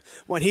last year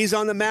when he's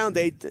on the mound.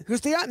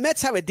 Because the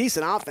Mets have a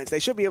decent offense, they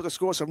should be able to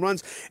score some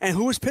runs. And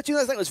who was pitching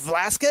last night? It was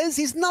Velasquez.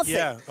 He's nothing.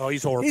 Yeah. Oh,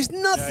 he's horrible. He's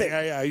nothing.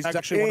 Yeah. He's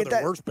actually one of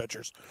the worst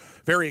pitchers.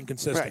 Very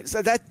inconsistent. Right.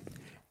 So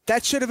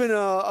that should have been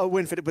a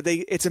win for it, but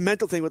it's a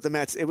mental thing with the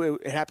Mets. It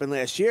happened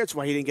last year. It's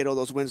why he didn't get all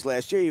those wins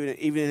last year,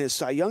 even in his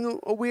Cy Young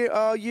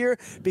year,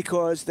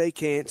 because they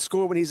can't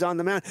score when he's on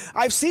the mound.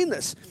 I've seen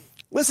this.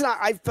 Listen,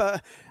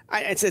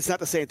 it's not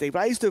the same thing,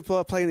 but I used to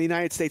play in the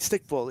United States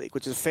Stickball League,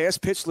 which is a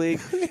fast pitch league.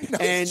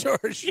 And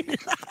George.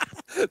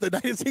 The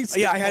United States.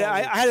 Yeah, I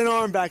had an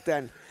arm back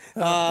then.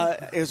 We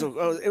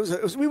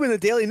were in the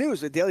Daily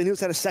News. The Daily News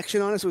had a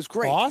section on us. It was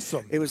great.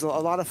 Awesome. It was a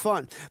lot of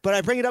fun. But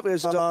I bring it up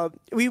as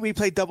we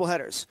played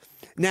doubleheaders.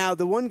 Now,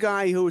 the one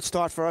guy who would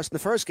start for us in the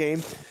first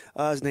game,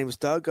 his name was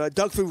Doug.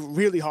 Doug threw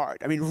really hard.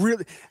 I mean,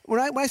 really. When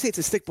I say it's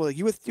a stickball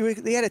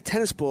league, they had a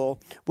tennis ball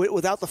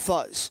without the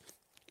fuzz.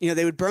 You know,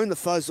 they would burn the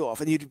fuzz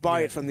off, and you'd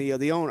buy it from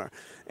the owner.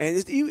 And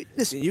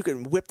listen, you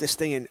can whip this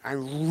thing in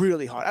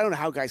really hard. I don't know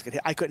how guys could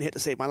hit. I couldn't hit to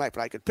save my life,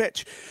 but I could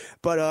pitch.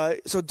 But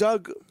so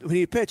Doug, when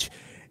he pitched,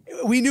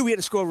 we knew we had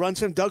to score runs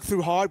for him. Doug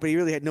threw hard, but he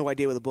really had no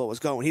idea where the ball was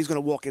going. He was going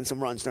to walk in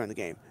some runs during the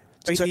game.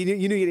 So you knew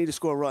you needed to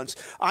score runs.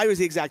 I was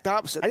the exact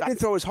opposite. I didn't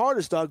throw as hard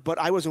as Doug, but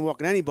I wasn't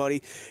walking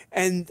anybody.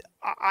 And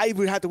I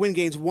would have to win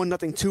games 1-0,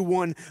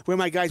 2-1, where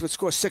my guys would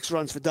score 6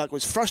 runs for Doug. It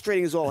was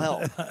frustrating as all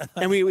hell.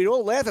 And we'd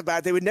all laugh about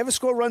it. They would never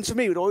score runs for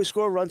me. We'd always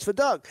score runs for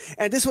Doug.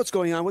 And this is what's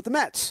going on with the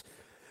Mets.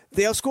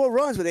 They'll score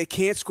runs, but they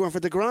can't score for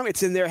DeGrom.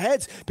 It's in their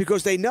heads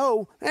because they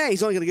know,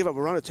 he's only going to give up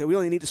a run or two. We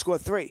only need to score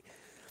 3.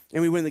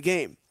 And we win the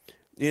game.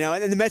 You know,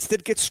 and the Mets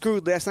did get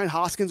screwed last night.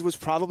 Hoskins was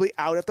probably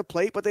out at the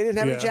plate, but they didn't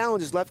have any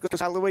challenges left because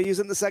Holloway used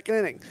it in the second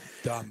inning.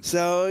 Dumb.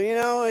 So, you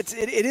know, it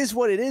is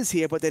what it is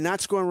here, but they're not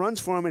scoring runs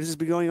for him, and this has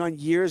been going on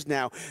years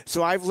now.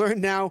 So I've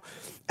learned now.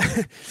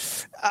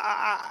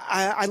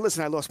 I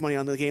lost money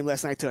on the game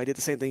last night, too. I did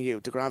the same thing you.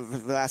 DeGrom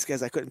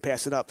Velasquez, I couldn't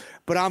pass it up.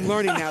 But I'm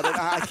learning now that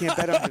I can't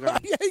bet on DeGrom.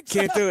 Exactly.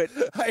 Can't do it.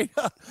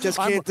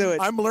 Can't do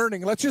it. I'm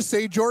learning. Let's just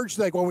say, George,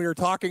 like when we were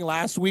talking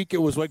last week,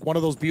 it was like one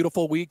of those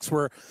beautiful weeks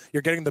where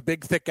you're getting the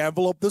big, thick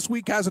envelope. This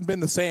week hasn't been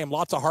the same.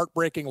 Lots of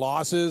heartbreaking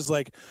losses.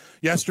 Like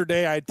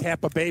yesterday, I had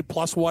Tampa Bay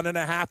plus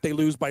 1.5. They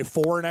lose by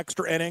 4 in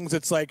extra innings.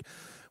 It's like,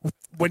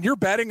 when you're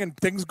betting and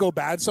things go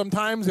bad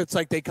sometimes, it's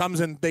like they come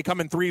in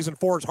 3s and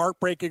 4s,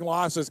 heartbreaking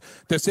losses,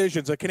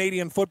 decisions. A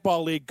Canadian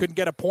Football League couldn't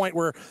get a point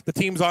where the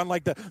team's on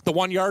like the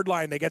 1 yard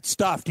line. They get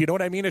stuffed. You know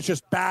what I mean? It's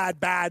just bad,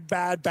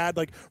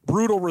 like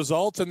brutal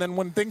results. And then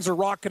when things are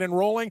rocking and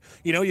rolling,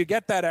 you know, you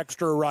get that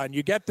extra run,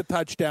 you get the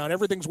touchdown,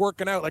 everything's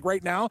working out. Like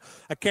right now,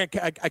 I can't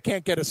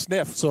get a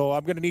sniff. So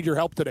I'm going to need your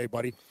help today,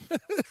 buddy.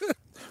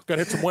 Got to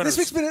hit some winners.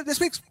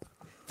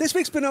 This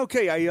week's been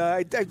okay.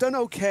 I've done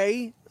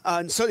okay.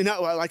 And certainly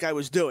not like I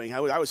was doing. I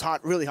was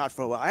hot, really hot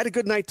for a while. I had a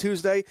good night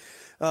Tuesday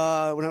when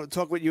I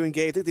talked with you and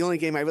Gabe. I think the only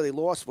game I really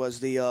lost was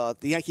the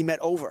Yankee Met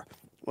over.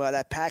 Well,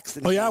 that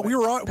Paxton. Oh yeah, we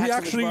were on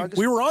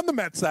the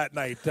Mets that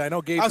night. I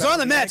know Gabe. I was on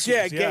the Mets.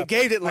 Yankees, yeah.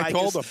 Gabe didn't like. I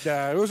told him.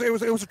 Yeah, it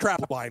was a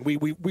trap line. We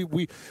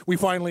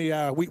finally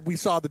we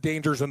saw the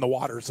dangers in the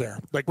waters there.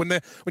 Like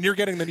when you're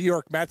getting the New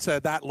York Mets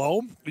that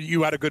low,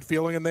 you had a good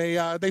feeling, and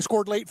they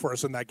scored late for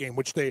us in that game,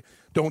 which they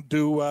don't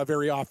do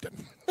very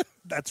often.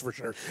 That's for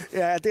sure.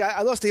 Yeah, I think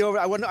I lost the over.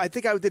 I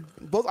think I did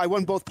both. I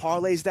won both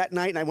parlays that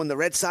night, and I won the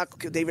Red Sox.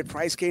 David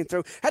Price came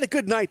through. Had a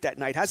good night that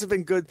night. Hasn't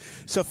been good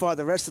so far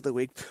the rest of the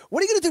week.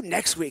 What are you going to do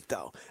next week,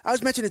 though? I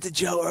was mentioning it to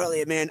Joe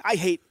earlier, man. I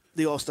hate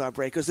the All-Star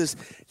break because there's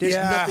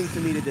nothing for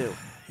me to do.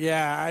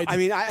 Yeah,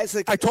 it's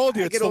like I told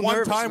you, it's the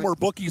one time when where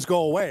bookies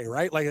go away,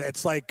 right? Like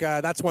it's like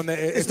that's when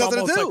it's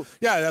nothing to do.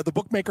 Like, the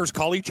bookmakers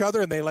call each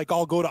other and they like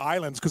all go to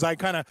islands because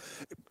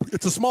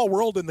it's a small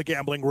world in the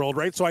gambling world,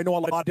 right? So I know a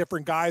lot of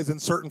different guys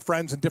and certain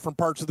friends in different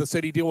parts of the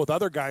city deal with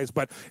other guys,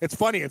 but it's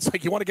funny. It's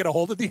like you want to get a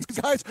hold of these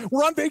guys.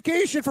 We're on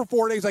vacation for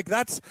 4 days. Like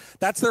that's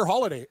their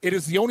holiday. It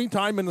is the only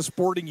time in the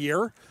sporting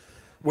year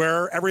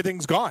where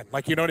everything's gone.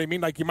 Like, you know what I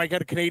mean? Like, you might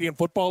get a Canadian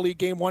Football League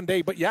game one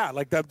day, but yeah,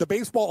 like the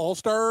baseball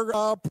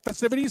all-star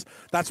festivities,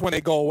 that's when they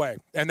go away.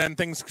 And then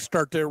things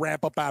start to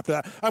ramp up after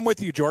that. I'm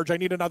with you, George. I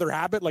need another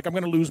habit. Like, I'm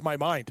going to lose my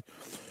mind.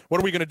 What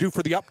are we going to do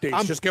for the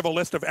updates? Just give a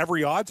list of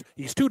every odds.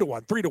 He's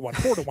 2-1, 3-1,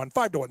 4-1,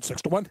 5-1,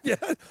 6-1, yeah,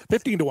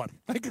 15-1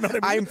 Like, you know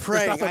what I mean? I'm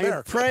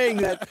praying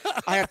that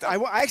I have to.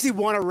 I actually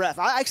want to ref.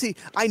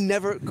 I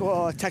never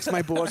text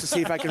my boss to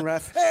see if I can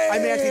ref. I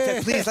may actually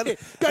text, please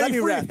let me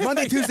ref.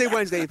 Monday, Tuesday,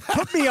 Wednesday.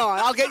 Put me on.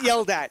 I'll get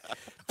yelled at.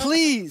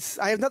 Please,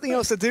 I have nothing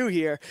else to do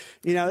here.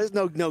 You know, there's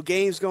no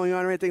games going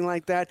on or anything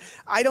like that.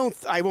 I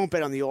won't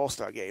bet on the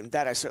All-Star game.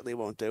 That I certainly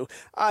won't do.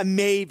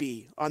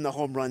 Maybe on the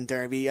home run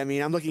derby. I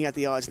mean, I'm looking at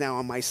the odds now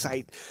on my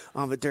site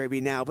on the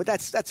derby now, but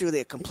that's really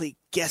a complete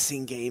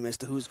guessing game as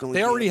to who's going. They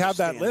to already have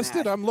that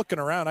listed. That. I'm looking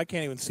around. I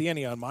can't even see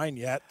any on mine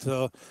yet.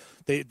 So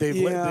they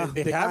have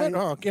it.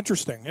 Oh,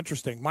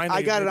 interesting. Mine.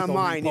 I got it on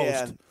mine.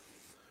 Yeah.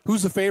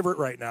 Who's the favorite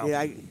right now?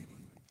 Yeah,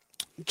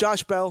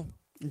 Josh Bell.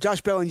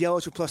 Josh Bell and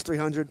Yelich are plus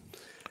 300.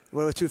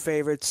 What are the two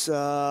favorites?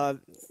 I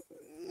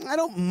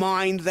don't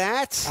mind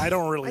that. I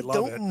don't really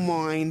love it. I don't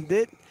mind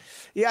it.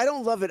 Yeah, I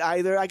don't love it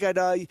either. I got,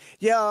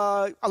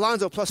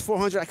 Alonso plus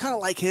 400. I kind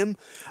of like him.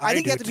 I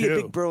think you have to be a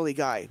big burly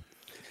guy.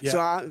 Yeah.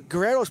 So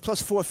Guerrero's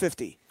plus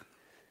 450.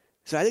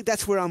 So I think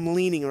that's where I'm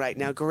leaning right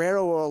now.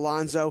 Guerrero or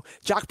Alonso.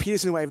 Jock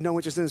Peterson, who I have no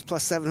interest in, is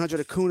plus 700.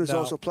 Acuna's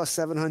also plus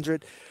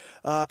 700.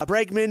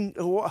 Bregman,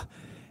 who...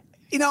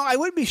 I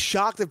wouldn't be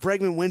shocked if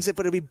Bregman wins it,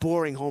 but it'll be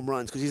boring home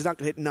runs because he's not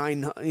going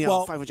to hit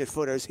 500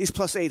 footers. He's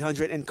plus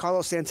 800, and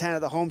Carlos Santana,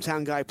 the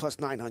hometown guy, plus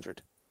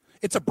 900.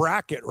 It's a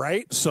bracket,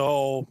 right?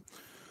 So.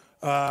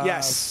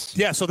 Yes.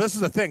 Yeah. So this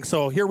is the thing.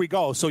 So here we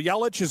go. So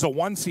Yelich is a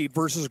 1 seed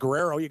versus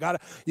Guerrero. You got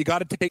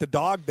to take the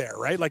dog there,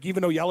 right? Like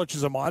even though Yelich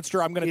is a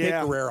monster, I'm going to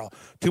take Guerrero.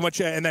 Too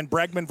much. And then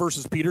Bregman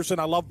versus Peterson.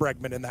 I love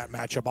Bregman in that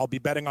matchup. I'll be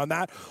betting on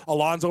that.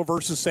 Alonso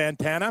versus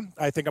Santana.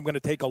 I think I'm going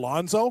to take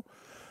Alonso.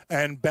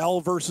 And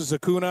Bell versus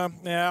Acuna.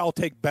 Yeah, I'll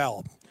take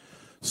Bell.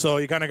 So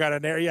you kind of got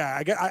an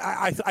area.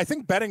 Yeah, I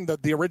think betting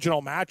the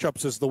original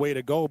matchups is the way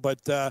to go. But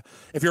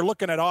if you're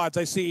looking at odds,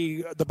 I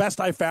see the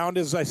best I found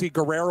is I see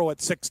Guerrero at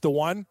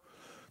 6-1.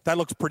 That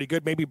looks pretty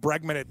good. Maybe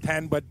Bregman at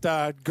 10, but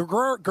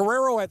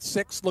Guerrero at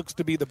 6 looks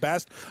to be the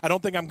best. I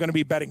don't think I'm going to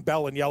be betting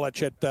Bell and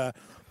Yelich at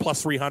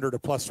plus 300 or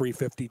plus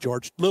 350,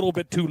 George. A little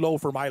bit too low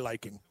for my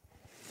liking.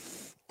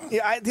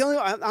 Yeah,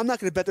 I'm not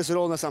going to bet this at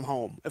all unless I'm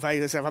home. If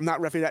I'm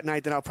not referee that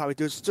night, then I'll probably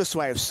do it just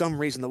so I have some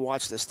reason to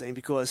watch this thing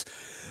because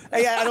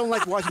I don't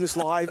like watching this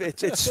live.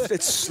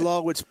 It's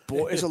slow. It's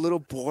a little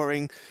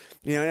boring.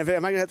 If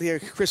I'm going to have to hear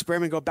Chris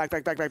Berman go back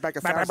 1,000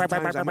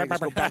 times, I might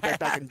just go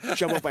back and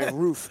jump off my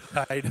roof.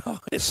 I know.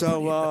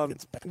 So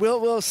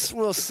we'll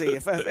see.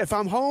 If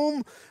I'm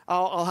home,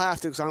 I'll have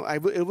to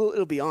because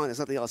it'll be on. There's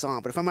nothing else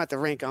on. But if I'm at the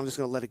rink, I'm just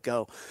going to let it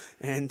go,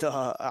 and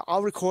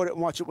I'll record it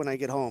and watch it when I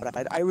get home.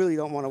 But I really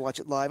don't want to watch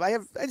it live. I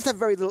just have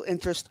very little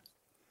interest.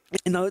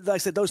 Like I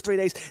said, those 3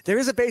 days, there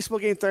is a baseball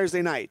game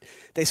Thursday night.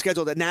 They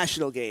scheduled a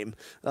national game,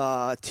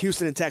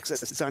 Houston and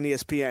Texas. It's on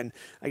ESPN.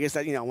 I guess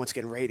that, once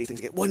again, ratings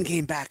get one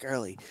game back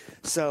early.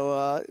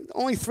 So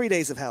only 3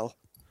 days of hell.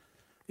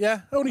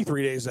 Yeah, only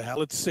 3 days of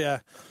hell.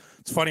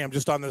 It's funny. I'm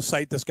just on the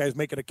site. This guy's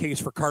making a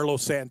case for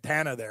Carlos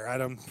Santana there. I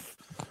don't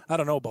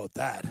know about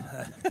that.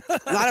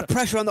 A lot of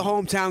pressure on the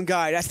hometown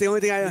guy. That's the only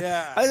thing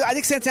I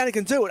think Santana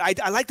can do it.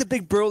 I like the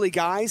big burly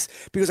guys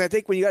because I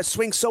think when you got to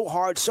swing so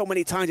hard so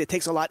many times, it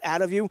takes a lot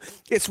out of you.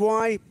 It's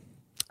why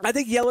I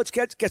think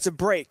Yelich gets a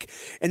break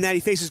in that he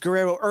faces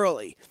Guerrero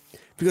early.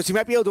 Because he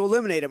might be able to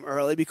eliminate him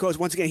early because,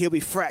 once again, he'll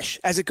be fresh.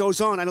 As it goes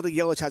on, I don't think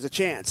Yelich has a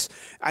chance.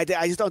 I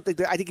just don't think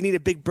I think you need a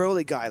big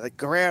burly guy like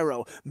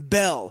Guerrero,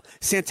 Bell.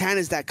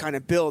 Santana's that kind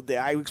of build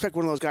there. I expect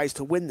one of those guys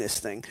to win this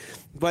thing.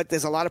 But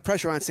there's a lot of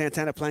pressure on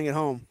Santana playing at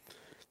home.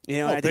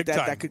 I think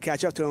that could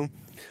catch up to him.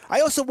 I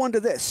also wonder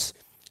this.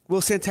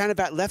 Will Santana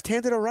bat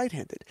left-handed or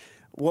right-handed?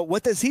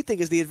 What does he think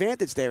is the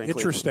advantage there in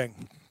Interesting.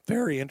 Cleveland?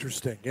 Very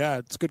interesting. Yeah,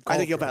 it's a good call. I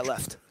think he'll bat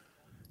left.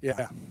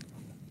 Yeah.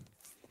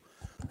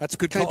 That's a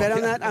good call. Can I bet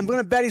on that? I'm going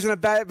to bet he's going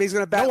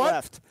to bat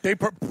left.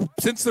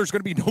 Since there's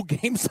going to be no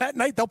games that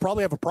night, they'll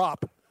probably have a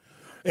prop.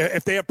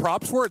 If they have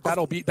props for it,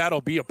 that'll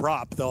be a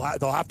prop. They'll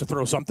have to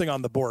throw something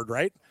on the board,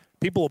 right?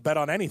 People will bet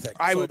on anything.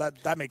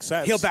 That makes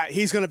sense.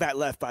 He's going to bat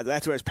left, by the way.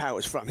 That's where his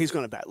power's from. He's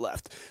going to bat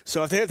left.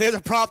 So if there's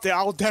a prop there,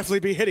 I'll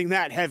definitely be hitting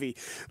that heavy.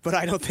 But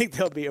I don't think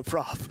there'll be a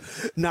prop.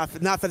 Not for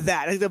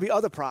that. I think there'll be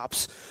other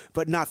props,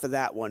 but not for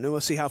that one. And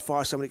we'll see how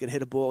far somebody can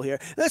hit a ball here.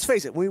 And let's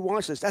face it, when we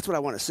watch this, that's what I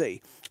want to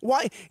see.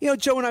 Why?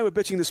 Joe and I were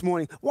bitching this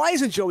morning. Why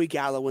isn't Joey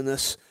Gallo in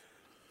this?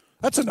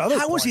 That's another.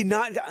 How was he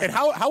not? And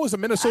how was a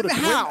Minnesota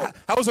Twin?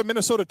 How was a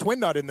Minnesota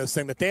Twin not in this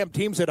thing? The damn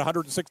teams hit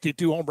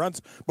 162 home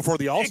runs before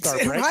the All-Star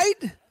break.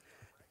 Right?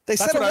 They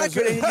set a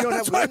record and you don't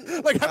have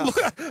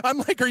one. I'm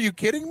like, are you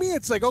kidding me?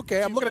 It's like,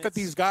 okay, I'm looking at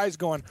these guys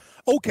going,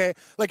 okay,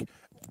 like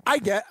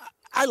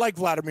I like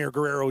Vladimir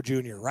Guerrero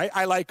Jr., right?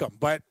 I like him,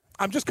 but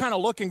I'm just kind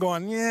of looking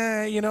going,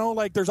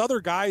 like there's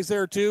other guys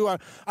there too.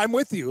 I'm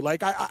with you.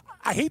 Like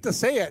I hate to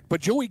say it,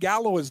 but Joey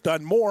Gallo has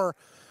done more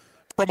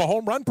from a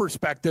home run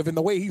perspective in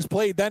the way he's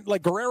played. Then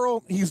like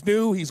Guerrero, he's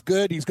new, he's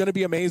good, he's going to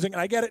be amazing.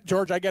 And I get it,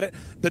 George, I get it,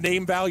 the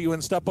name value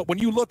and stuff. But when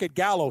you look at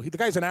Gallo, the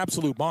guy's an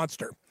absolute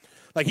monster.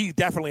 Like, he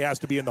definitely has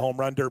to be in the home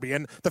run derby.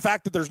 And the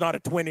fact that there's not a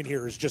twin in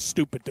here is just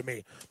stupid to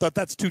me. But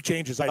that's two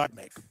changes I'd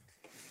make.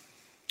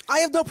 I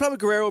have no problem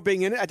with Guerrero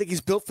being in it. I think he's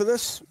built for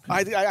this.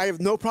 I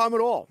have no problem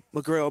at all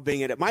with Guerrero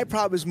being in it. My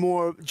problem is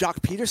more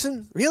Jock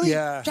Peterson. Really?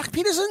 Yeah. Jock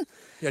Peterson?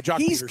 Yeah, Jock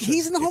Peterson.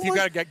 He's in the home run? If you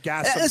got to get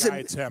gas,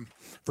 it's him,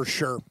 for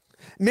sure.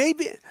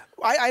 Maybe,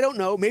 I don't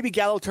know. Maybe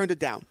Gallo turned it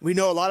down. We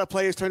know a lot of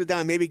players turned it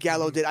down. Maybe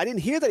Gallo did. I didn't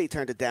hear that he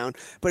turned it down.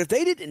 But if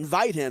they didn't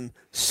invite him,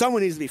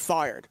 someone needs to be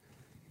fired.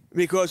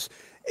 Because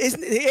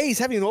he's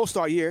having an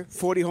all-star year,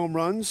 40 home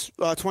runs,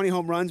 20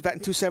 home runs,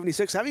 batting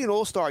 .276, having an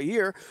all-star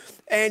year,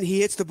 and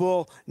he hits the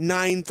ball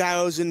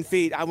 9,000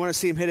 feet. I want to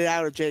see him hit it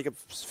out of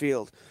Jacobs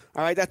Field.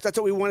 All right, that's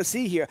what we want to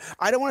see here.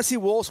 I don't want to see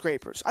wall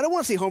scrapers. I don't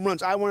want to see home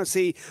runs. I want to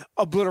see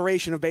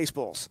obliteration of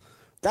baseballs.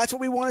 That's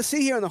what we want to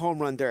see here in the home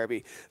run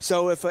derby.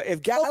 So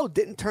if Gallo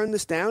didn't turn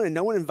this down and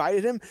no one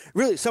invited him,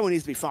 really someone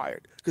needs to be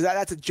fired because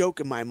that's a joke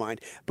in my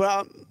mind.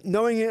 But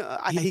knowing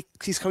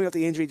he's coming off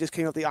the injury, just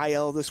came off the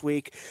IL this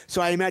week,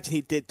 so I imagine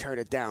he did turn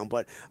it down.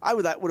 But I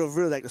would have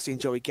really liked to see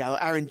Joey Gallo.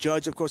 Aaron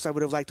Judge, of course, I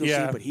would have liked to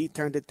see, but he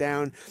turned it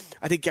down.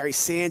 I think Gary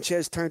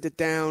Sanchez turned it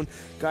down.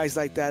 Guys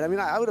like that. I mean,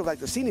 I would have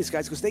liked to see these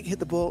guys because they can hit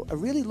the ball a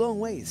really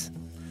long ways.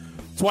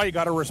 That's why you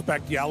got to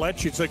respect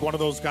Yelich. It's like one of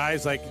those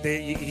guys, like,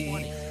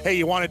 hey,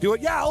 you want to do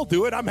it? Yeah, I'll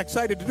do it. I'm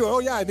excited to do it. Oh,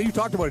 yeah, and then you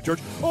talked about it, George.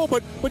 Oh,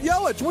 but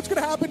Yelich, what's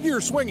going to happen to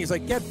your swing? He's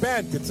like, get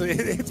bent.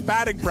 It's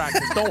batting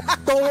practice.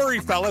 Don't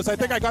worry, fellas. I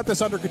think I got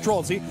this under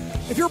control. See,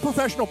 if you're a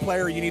professional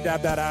player, you need to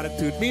have that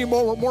attitude.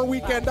 More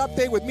weekend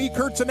update with me,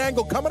 Kurtz and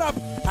Angle, coming up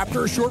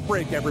after a short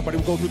break. Everybody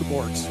will go through the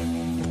boards.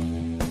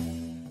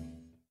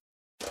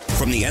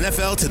 From the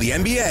NFL to the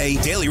NBA,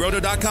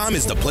 DailyRoto.com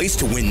is the place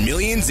to win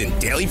millions in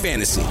daily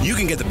fantasy. You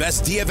can get the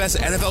best DFS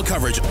NFL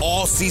coverage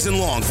all season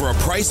long for a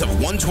price of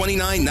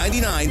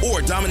 $129.99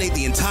 or dominate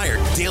the entire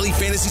daily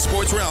fantasy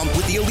sports realm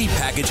with the Elite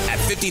Package at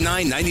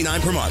 $59.99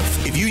 per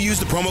month. If you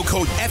use the promo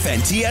code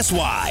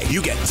FNTSY,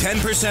 you get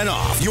 10%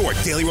 off your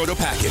Daily Roto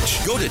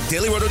package. Go to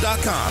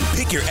DailyRoto.com,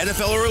 pick your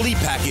NFL or Elite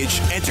Package,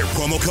 enter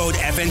promo code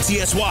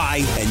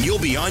FNTSY, and you'll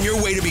be on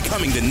your way to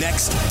becoming the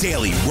next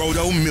Daily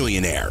Roto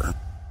millionaire.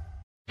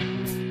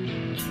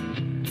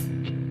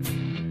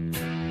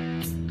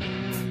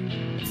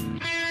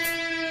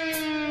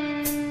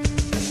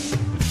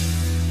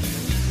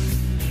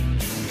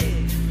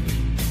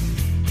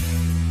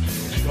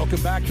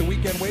 Welcome back to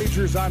Weekend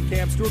Wagers. I'm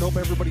Cam Stewart. Hope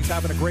everybody's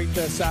having a great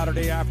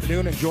Saturday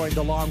afternoon, enjoying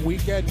the long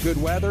weekend.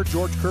 Good weather.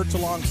 George Kurtz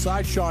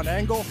alongside Sean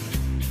Engel.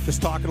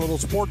 Just talking a little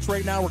sports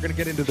right now. We're going to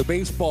get into the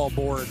baseball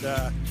board.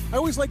 I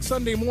always like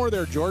Sunday more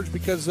there, George,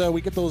 because we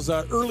get those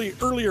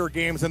earlier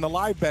games and the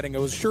live betting. It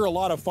was sure a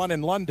lot of fun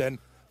in London.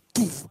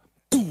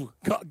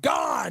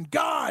 Gone.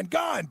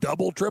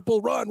 Double, triple,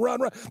 run.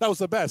 That was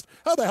the best.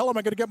 How the hell am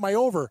I going to get my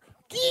over?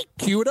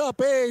 Cue it up.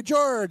 Hey,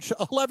 George,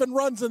 11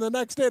 runs in the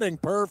next inning.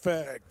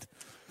 Perfect.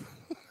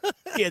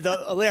 Yeah,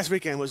 the last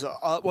weekend was a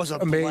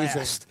amazing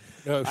blast.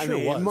 Sure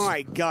was.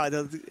 My God.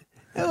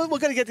 We're going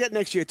to get that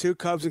next year, too.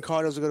 Cubs and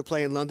Cardinals are going to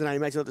play in London. I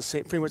imagine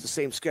pretty much the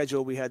same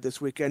schedule we had this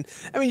weekend.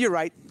 I mean, you're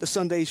right. The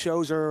Sunday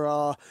shows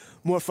are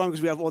more fun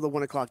because we have all the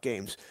 1 o'clock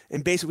games.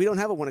 And basically, we don't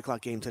have a 1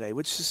 o'clock game today,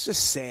 which is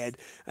just sad.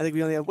 I think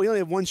we only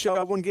have one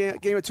show, one game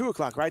at 2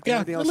 o'clock, right?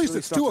 Yeah, at least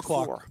it's 2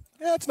 o'clock.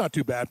 Yeah, it's not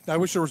too bad. I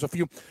wish there was a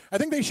few. I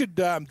think they should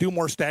do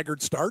more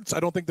staggered starts. I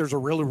don't think there's a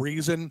real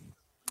reason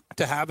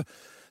to have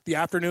the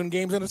afternoon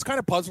games, and it's kind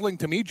of puzzling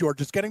to me,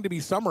 George. It's getting to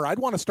be summer. I'd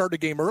want to start a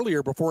game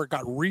earlier before it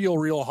got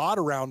real hot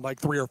around like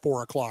 3 or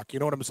 4 o'clock. You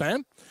know what I'm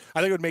saying?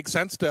 I think it would make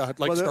sense to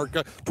start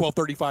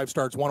 12:35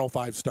 starts,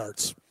 1:05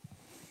 starts.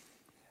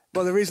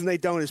 Well, the reason they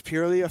don't is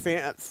purely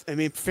fans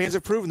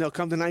have proven they'll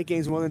come to night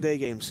games more than day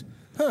games.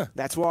 Huh.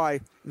 That's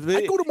why.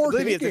 I'd go to more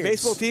day games. The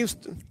baseball teams.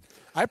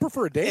 I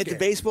prefer a day game. If the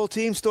baseball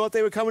teams thought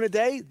they were coming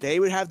today, they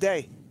would have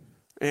day,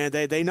 and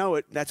they know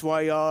it. That's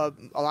why a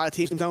lot of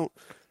teams don't.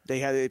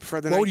 They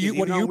prefer the night games.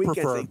 What do you weekends.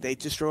 prefer? They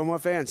just draw more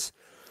fans.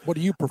 What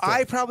do you prefer?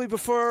 I probably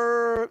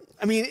prefer.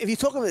 I mean, if you're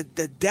talking about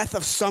the death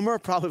of summer,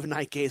 probably the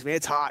night games. Man,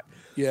 it's hot.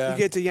 Yeah. You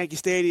get to Yankee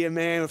Stadium,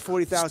 man, with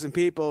 40,000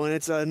 people, and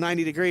it's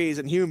 90 degrees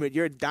and humid.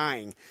 You're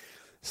dying.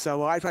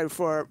 So I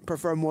probably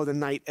prefer more the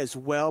night as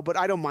well, but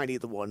I don't mind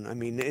either one. I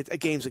mean, a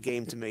game's a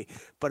game to me.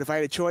 But if I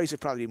had a choice,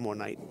 it'd probably be more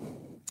night.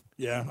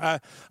 Yeah,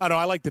 I know.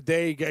 I like the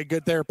day,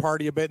 get there,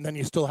 party a bit, and then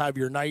you still have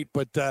your night.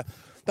 But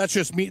that's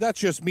just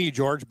me,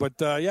 George. But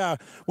yeah,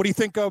 what do you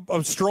think of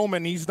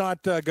Stroman? He's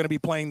not going to be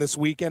playing this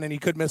weekend, and he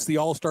could miss the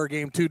All-Star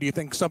game too. Do you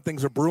think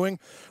something's brewing?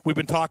 We've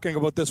been talking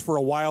about this for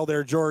a while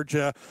there, George.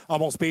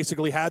 Almost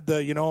basically had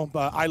the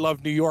I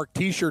Love New York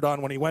T-shirt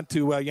on when he went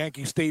to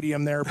Yankee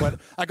Stadium there. But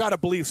I got to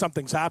believe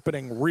something's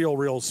happening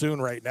real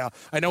soon right now.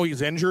 I know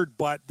he's injured,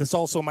 but this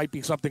also might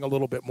be something a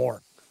little bit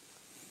more.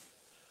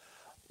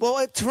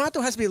 Well,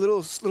 Toronto has to be a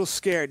little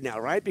scared now,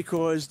 right?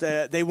 Because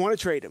they want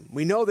to trade him.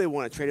 We know they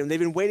want to trade him. They've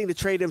been waiting to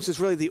trade him since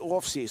really the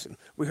offseason.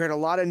 We heard a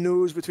lot of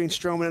news between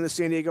Stroman and the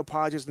San Diego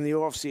Padres in the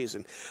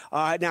offseason.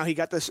 Now he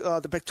got this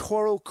the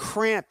pectoral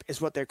cramp is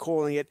what they're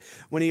calling it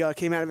when he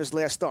came out of his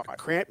last start.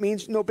 Cramp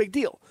means no big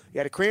deal. You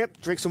had a cramp,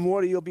 drink some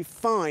water, you'll be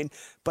fine.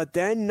 But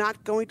then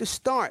not going to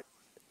start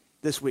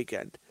this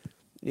weekend.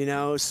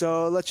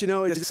 So let you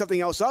know, is something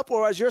else up?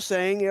 Or as you're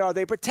saying, are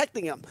they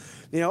protecting him?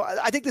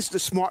 I think this is a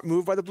smart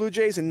move by the Blue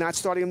Jays and not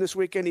starting him this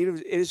weekend, even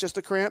if it is just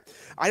a cramp.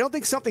 I don't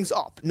think something's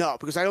up. No,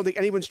 because I don't think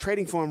anyone's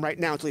trading for him right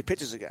now until he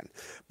pitches again.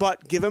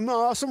 But give him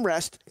some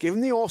rest. Give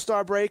him the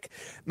All-Star break.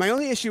 My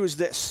only issue is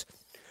this.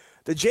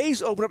 The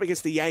Jays open up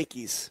against the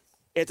Yankees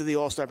after the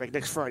All-Star break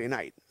next Friday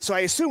night. So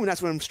I assume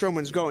that's when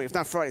Stroman's going. If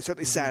not Friday,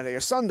 certainly Saturday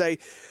or Sunday.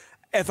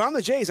 If I'm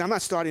the Jays, I'm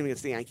not starting him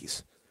against the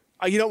Yankees.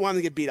 You don't want him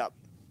to get beat up.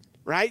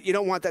 Right? You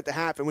don't want that to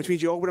happen, which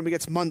means you open them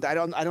against Monday. I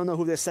don't know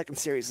who their second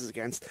series is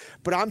against,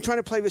 but I'm trying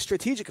to play this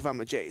strategic if I'm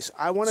the Jays.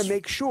 I want to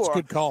make sure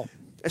good call.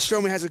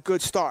 Stroman has a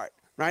good start.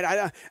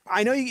 Right?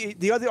 I know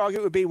the other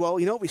argument would be, well,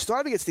 we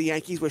started against the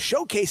Yankees. We're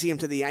showcasing him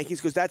to the Yankees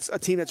because that's a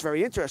team that's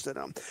very interested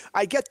in him.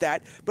 I get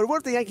that, but what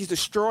if the Yankees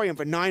destroy him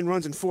for 9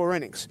 runs in 4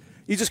 innings?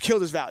 You just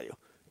killed his value.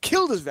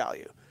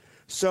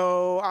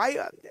 So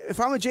if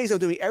I'm the Jays, I'm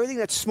doing everything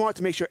that's smart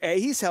to make sure, A,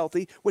 he's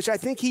healthy, which I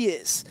think he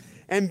is,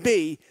 and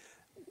B,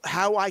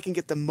 how I can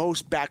get the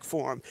most back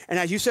for him. And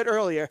as you said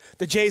earlier,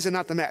 the Jays are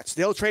not the Mets.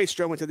 They'll trade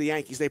Stroman to the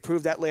Yankees. They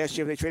proved that last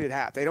year when they traded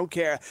Happ. They don't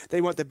care.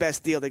 They want the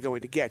best deal they're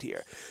going to get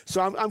here.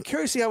 So I'm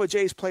curious to see how the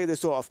Jays play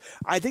this off.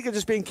 I think they're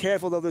just being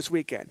careful, though, this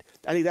weekend.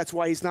 I think that's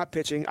why he's not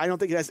pitching. I don't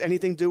think it has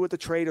anything to do with the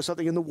trade or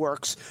something in the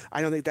works.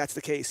 I don't think that's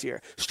the case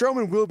here.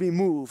 Stroman will be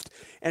moved.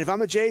 And if I'm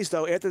the Jays,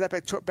 though, after that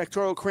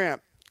pectoral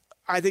cramp,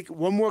 I think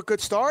one more good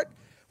start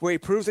where he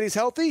proves that he's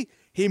healthy,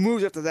 he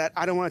moves after that.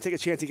 I don't want to take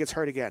a chance he gets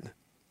hurt again.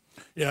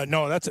 Yeah,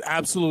 no, that's an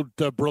absolute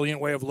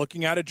brilliant way of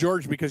looking at it,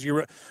 George, because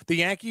the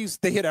Yankees,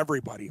 they hit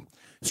everybody.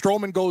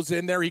 Stroman goes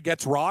in there, he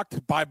gets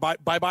rocked.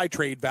 Bye-bye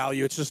trade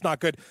value. It's just not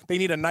good. They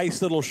need a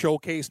nice little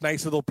showcase,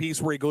 nice little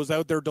piece where he goes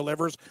out there,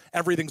 delivers.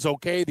 Everything's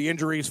okay. The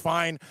injury's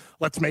fine.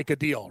 Let's make a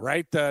deal,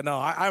 right? No,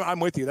 I'm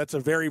with you. That's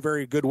a very,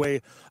 very good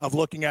way of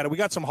looking at it. We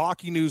got some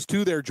hockey news,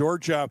 too, there,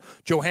 George.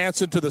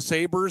 Johansson to the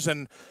Sabres,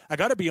 and I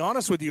got to be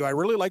honest with you, I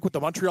really like what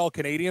the Montreal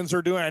Canadiens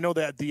are doing. I know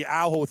that the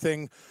Aho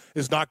thing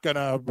is not going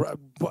to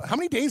 – how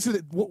many days is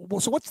it?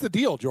 So what's the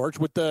deal, George,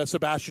 with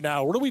Sebastian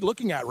Aho? What are we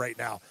looking at right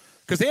now?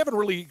 Because they haven't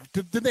really –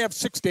 did they have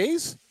 6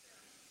 days?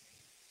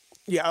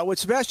 Yeah, with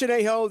Sebastian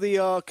Aho, the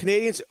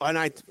Canadiens,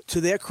 and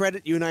to their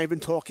credit, you and I have been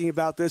talking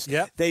about this.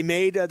 Yeah. They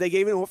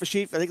gave an offer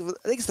sheet. I think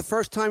it's the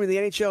first time in the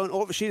NHL an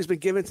offer sheet has been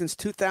given since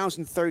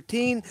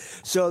 2013.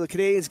 So the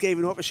Canadiens gave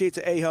an offer sheet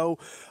to Aho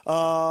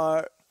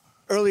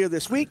earlier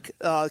this week.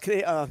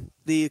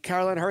 The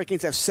Carolina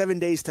Hurricanes have 7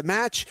 days to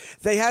match.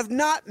 They have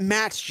not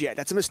matched yet.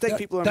 That's a mistake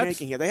people are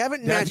making here. They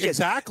haven't matched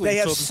exactly. yet. They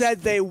have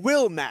said they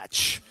will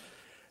match.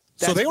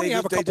 So they only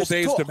have a couple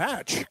days to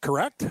match,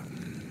 correct?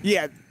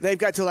 Yeah, they've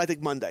got till I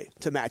think Monday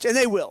to match, and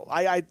they will.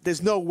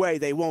 There's no way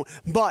they won't.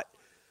 But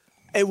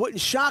it wouldn't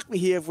shock me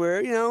here if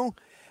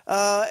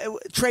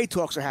trade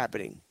talks are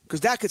happening, because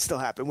that could still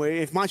happen. Where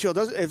if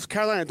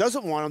Carolina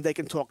doesn't want him, they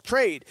can talk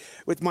trade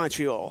with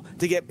Montreal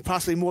to get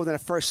possibly more than a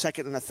first,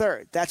 second, and a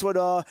third. That's what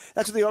the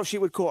offsheet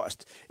would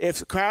cost.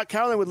 If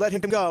Carolina would let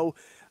him go,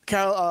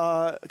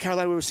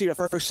 Carolina would receive a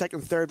first,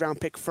 second, third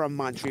round pick from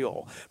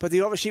Montreal. But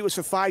the oversheet was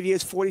for 5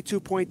 years,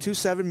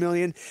 $42.27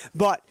 million,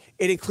 but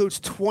it includes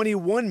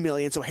 $21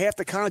 million, so half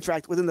the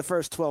contract within the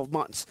first 12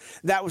 months.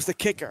 That was the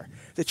kicker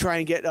to try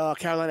and get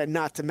Carolina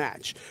not to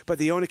match. But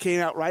the owner came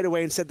out right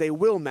away and said they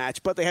will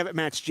match, but they haven't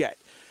matched yet.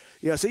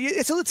 So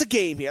it's a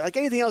game here. Like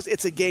anything else,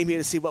 it's a game here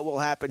to see what will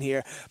happen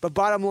here. But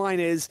bottom line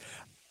is,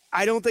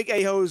 I don't think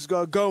Aho's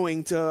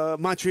going to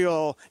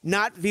Montreal,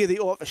 not via the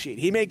offer sheet.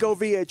 He may go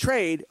via a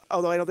trade,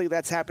 although I don't think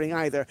that's happening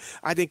either.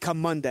 I think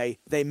come Monday,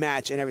 they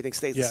match and everything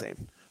stays the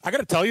same. I got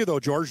to tell you,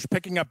 though, George,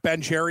 picking up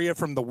Ben Chariot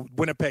from the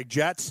Winnipeg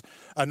Jets,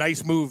 a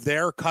nice move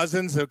there.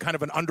 Cousins, a kind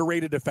of an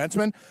underrated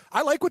defenseman.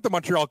 I like what the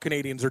Montreal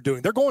Canadiens are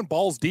doing. They're going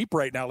balls deep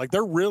right now. Like,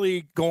 they're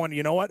really going,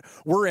 you know what,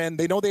 we're in.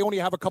 They know they only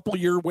have a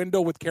couple-year window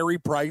with Carey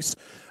Price.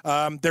 They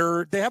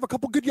have a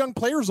couple good young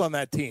players on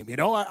that team.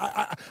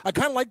 I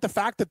kind of like the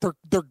fact that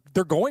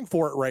they're going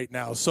for it right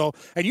now. So,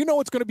 and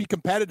it's going to be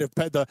competitive.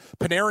 The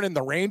Panarin and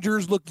the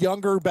Rangers look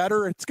younger,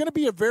 better. It's going to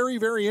be a very,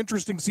 very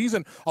interesting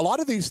season. A lot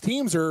of these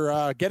teams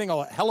are getting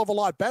a hell of a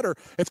lot better.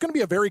 It's going to be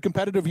a very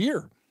competitive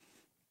year.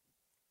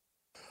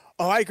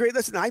 Oh, I agree.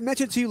 Listen, I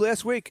mentioned to you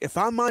last week, if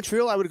I'm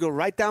Montreal, I would go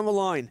right down the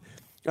line.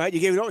 All right, you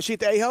gave an offer sheet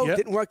to Aho,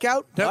 didn't work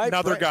out.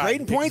 Another guy.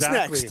 Braden Point's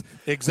next.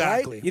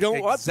 Exactly. Right? You know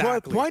what?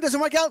 Point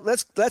doesn't work out.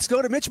 Let's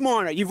go to Mitch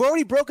Marner. You've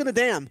already broken the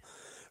dam.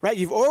 Right,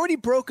 you've already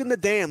broken the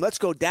dam. Let's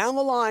go down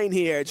the line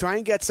here, try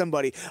and get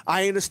somebody.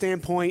 I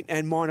understand Point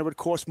and Marner would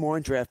cost more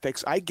in draft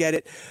picks. I get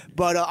it,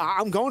 but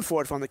I'm going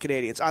for it from the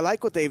Canadians. I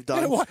like what they've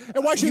done.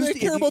 And why should they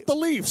care about the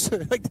Leafs?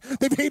 Like,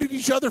 they've hated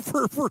each other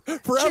for forever.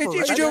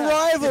 It's your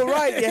rival,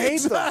 right? You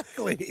hate them.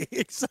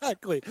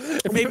 Exactly.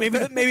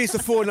 Maybe it's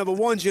the four number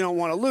ones you don't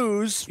want to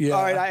lose. Yeah.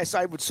 All right,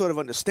 I would sort of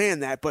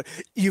understand that, but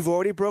you've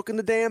already broken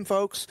the dam,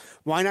 folks.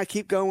 Why not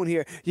keep going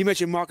here? You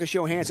mentioned Marcus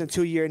Johansson,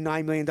 2-year,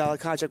 $9 million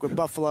contract with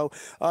Buffalo.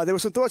 There were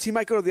some thoughts he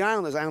might go to the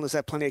Islanders. Islanders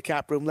had plenty of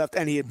cap room left,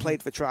 and he had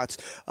played for Trotz.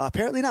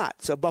 Apparently not.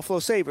 So Buffalo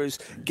Sabres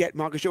get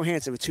Marcus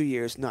Johansson for 2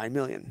 years, $9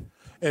 million.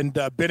 And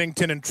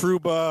Binnington and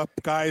Trouba,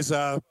 guys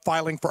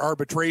filing for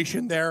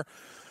arbitration there.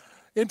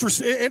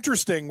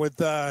 Interesting with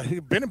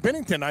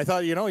Binnington. I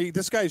thought,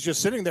 this guy's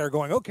just sitting there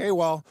going, okay,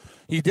 well,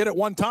 he did it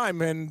one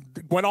time and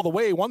went all the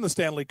way, won the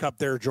Stanley Cup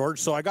there, George.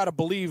 So I got to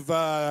believe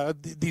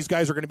these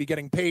guys are going to be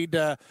getting paid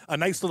a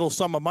nice little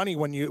sum of money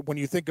when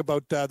you think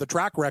about the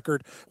track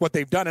record, what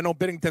they've done. I know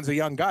Binnington's a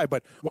young guy,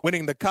 but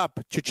winning the cup,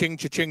 cha-ching,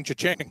 cha-ching,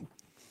 cha-ching.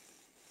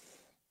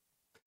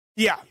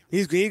 Yeah,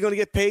 he's going to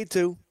get paid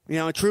too.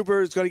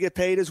 Trouba is going to get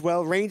paid as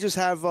well. Rangers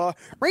are a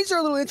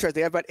little interesting.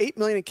 They have about $8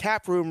 million in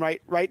cap room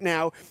right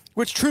now,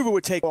 which Trouba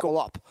would take all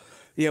up.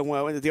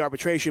 The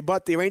arbitration,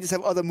 but the Rangers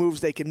have other moves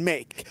they can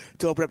make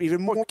to open up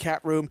even more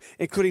cap room,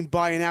 including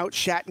buying out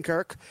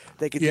Shattenkirk.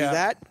 They could do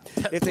that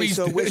if they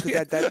so wish.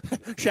 That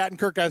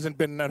Shattenkirk hasn't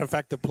been an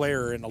effective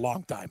player in a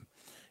long time.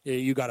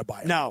 You got to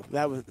buy it. No,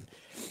 that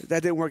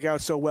didn't work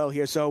out so well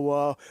here.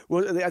 So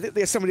I think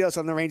there's somebody else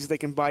on the Rangers they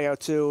can buy out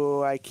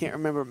too. I can't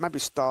remember. It might be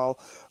Stahl.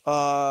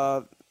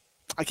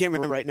 I can't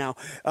remember right now.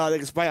 They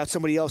could buy out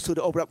somebody else too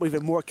to open up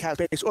even more cap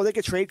space, or they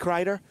could trade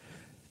Kreider.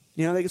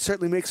 You know, they could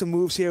certainly make some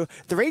moves here.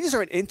 The Rangers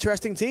are an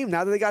interesting team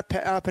now that they got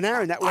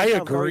Panarin. That worked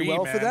out very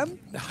well for them.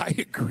 I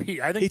agree.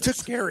 I think it's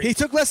scary. He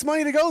took less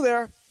money to go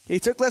there.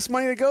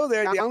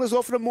 The Islanders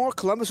offered him more.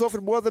 Columbus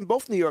offered more than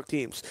both New York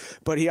teams.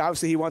 But he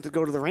wanted to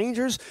go to the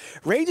Rangers.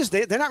 Rangers,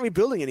 they're not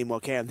rebuilding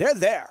anymore, Cam. They're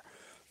there.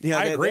 You know,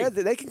 I agree.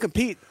 They can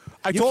compete.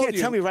 You can't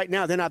tell me right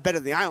now they're not better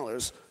than the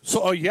Islanders.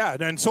 So,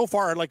 and so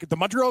far, like the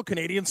Montreal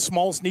Canadiens,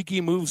 small,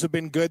 sneaky moves have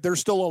been good. They're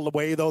still a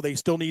way, though. They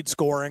still need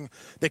scoring.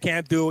 They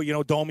can't do,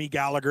 Domi,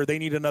 Gallagher. They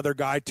need another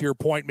guy, to your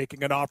point,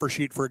 making an offer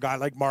sheet for a guy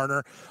like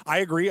Marner. I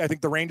agree. I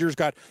think the Rangers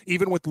got,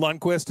 even with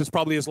Lundqvist, it's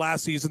probably his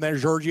last season there.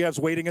 Georgiev's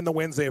waiting in the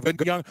wings. They have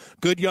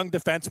good young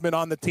defensemen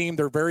on the team.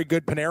 They're very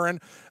good.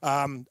 Panarin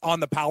on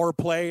the power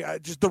play.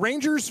 Just the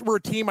Rangers were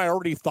a team I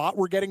already thought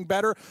were getting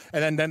better.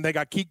 And then they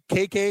got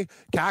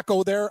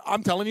Kako there.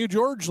 I'm telling you,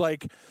 George,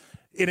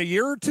 in a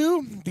year or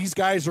two, these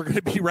guys are going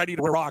to be ready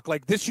to rock.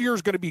 This year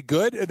is going to be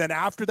good, and then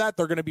after that,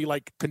 they're going to be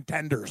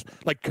contenders,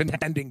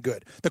 contending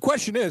good. The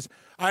question is,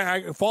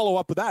 I follow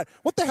up with that.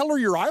 What the hell are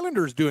your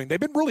Islanders doing? They've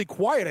been really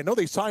quiet. I know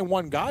they signed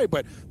one guy,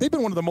 but they've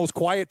been one of the most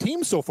quiet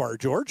teams so far,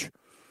 George.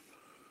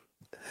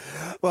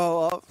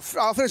 Well,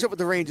 I'll finish up with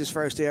the Rangers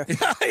first here.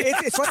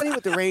 It's funny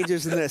with the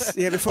Rangers in this.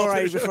 Yeah, before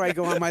I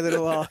go on my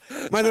little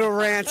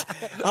rant.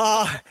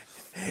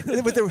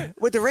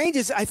 With the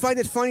Rangers, I find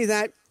it funny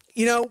that.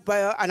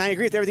 And I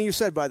agree with everything you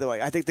said, by the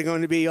way. I think they're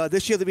going to be,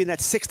 this year they'll be in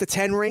that 6 to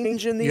 10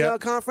 range in the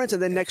conference,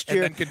 and then next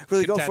year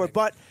really go for it.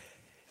 But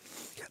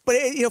for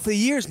the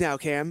years now,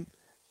 Cam,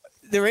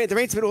 the Rangers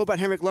have been all about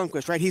Henrik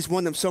Lundqvist, right? He's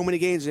won them so many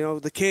games,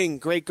 the king,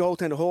 great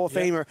goaltender, Hall of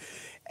Famer.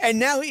 And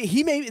now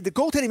the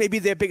goaltending may be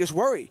their biggest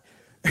worry.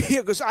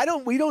 Because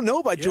we don't know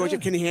about Georgia.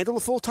 Can he handle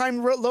a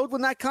full-time load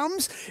when that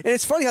comes? And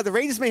it's funny how the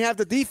Rangers may have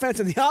the defense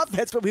and the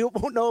offense, but we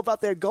won't know about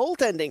their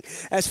goaltending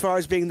as far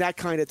as being that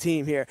kind of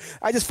team here.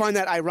 I just find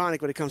that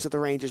ironic when it comes to the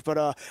Rangers. But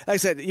like I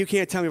said, you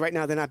can't tell me right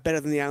now they're not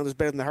better than the Islanders,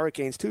 better than the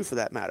Hurricanes too, for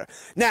that matter.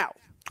 Now,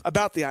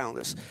 about the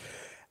Islanders.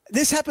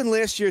 This happened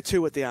last year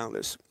too with the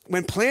Islanders.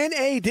 When Plan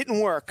A didn't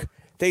work,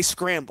 they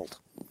scrambled.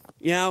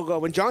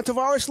 When John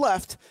Tavares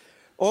left,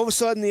 all of a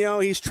sudden,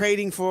 he's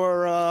trading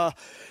for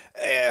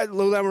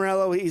Lou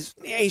Lamoriello.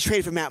 He's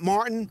traded for Matt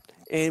Martin,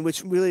 and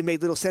which really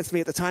made little sense to me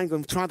at the time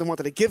because Toronto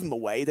wanted to give him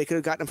away. They could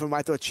have gotten him from,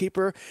 I thought,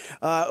 cheaper.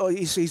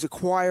 He's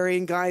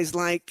acquiring guys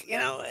like,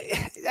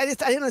 I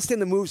didn't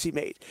understand the moves he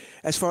made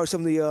as far as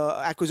some of the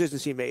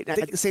acquisitions he made. And I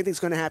think the same thing's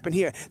going to happen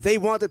here. They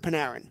wanted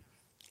Panarin.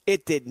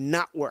 It did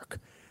not work.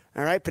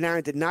 All right,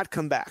 Panarin did not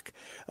come back.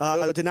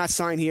 Did not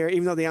sign here,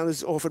 even though the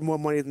Islanders offered more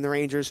money than the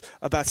Rangers,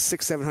 about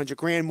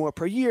 $600,000-700,000 more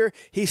per year.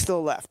 He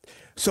still left.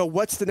 So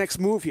what's the next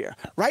move here?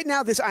 Right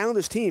now, this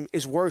Islanders team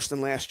is worse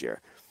than last year.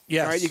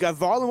 Yes. All right, you got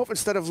Volumov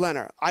instead of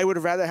Leonard. I would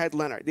have rather had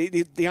Leonard.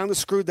 The Islanders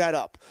screwed that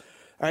up.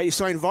 All right, you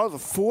signed Volumov for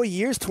 4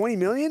 years, $20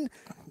 million.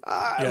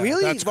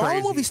 Really? That's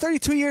crazy. Volumov, he's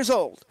 32 years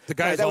old. The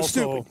guy's that was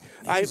stupid.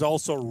 He's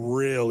also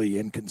really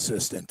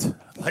inconsistent.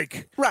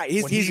 He's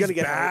going to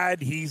get bad.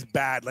 hurt. He's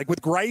bad.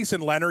 With Grice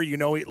and Leonard,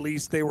 at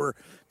least they were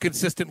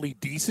consistently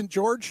decent.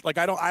 George,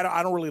 I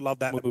don't really love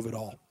that move at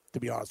all, to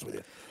be honest with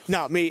you.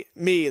 No, me,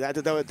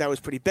 that was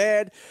pretty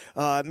bad.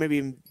 Maybe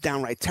even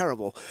downright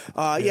terrible.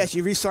 Yes,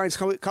 you re-signed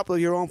a couple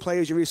of your own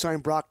players. You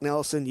re-signed Brock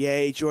Nelson,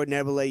 yay. Jordan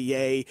Eberle,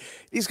 yay.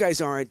 These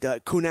guys aren't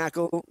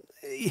Kunackle.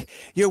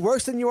 You're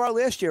worse than you are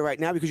last year right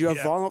now because you have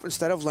Volumov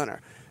instead of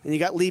Leonard. And you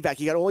got Lee back.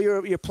 You got all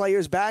your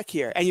players back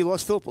here. And you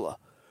lost Filppula.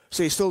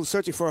 So you're still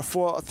searching for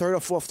a third or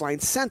fourth line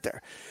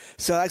center.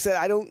 So like I said,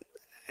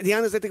 the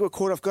Islanders, I think, were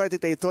caught off guard. I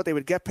think they thought they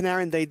would get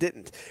Panarin. They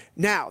didn't.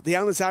 Now, the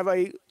Islanders have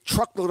a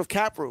truckload of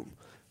cap room.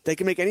 They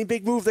can make any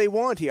big move they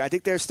want here. I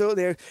think they're still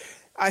there.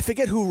 I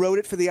forget who wrote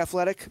it for The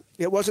Athletic.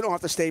 It wasn't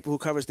Arthur Staple who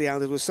covers the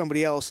Islanders. It was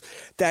somebody else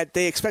that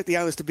they expect the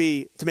Islanders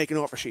to make an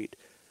offer sheet.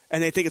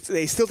 And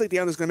they still think the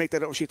Islanders are going to make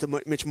that offer sheet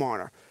to Mitch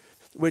Marner,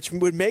 which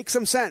would make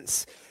some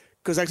sense.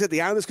 Because like I said,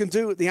 the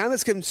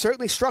Islanders can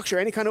certainly structure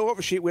any kind of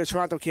offer sheet where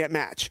Toronto can't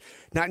match,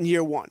 not in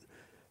year one.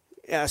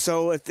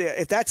 So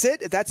if that's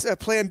it, if that's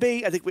plan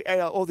B, I think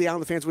all the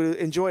Islander fans would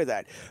enjoy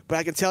that. But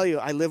I can tell you,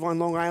 I live on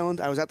Long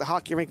Island. I was at the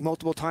hockey rink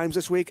multiple times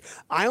this week.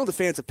 Islander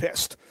fans are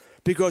pissed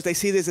because they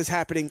see this as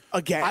happening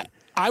again.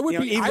 I would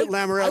be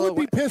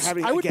pissed.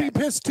 I would be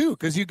pissed too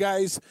because you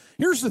guys.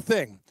 Here's the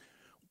thing.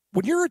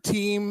 When you're a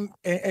team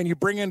and you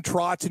bring in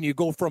Trotz and you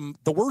go from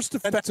the worst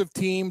defensive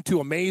team to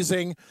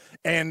amazing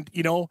and,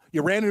 you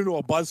ran into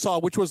a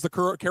buzzsaw, which was the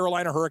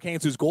Carolina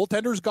Hurricanes, whose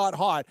goaltenders got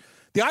hot,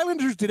 the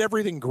Islanders did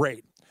everything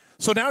great.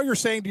 So now you're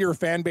saying to your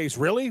fan base,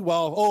 really?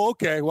 Well,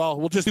 okay, well,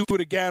 we'll just do it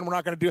again. We're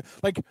not going to do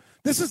it.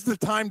 This is the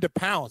time to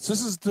pounce.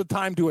 This is the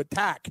time to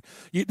attack.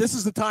 This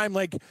is the time,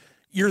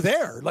 you're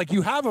there.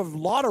 You have a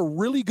lot of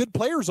really good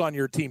players on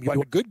your team. You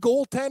have a good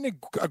goaltending,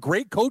 a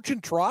great coach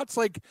in Trotz.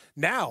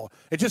 Now,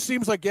 it just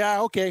seems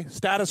okay,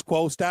 status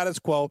quo.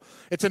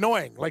 It's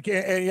annoying.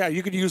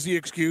 You could use the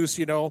excuse,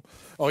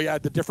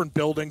 the different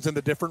buildings and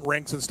the different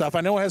rinks and stuff.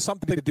 I know it has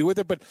something to do with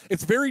it, but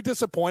it's very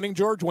disappointing,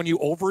 George, when you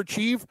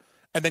overachieve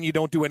and then you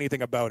don't do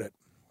anything about it.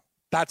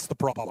 That's the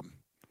problem.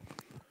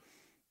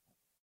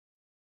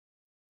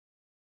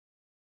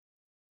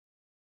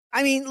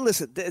 I mean,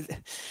 listen,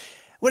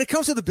 when it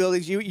comes to the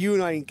buildings, you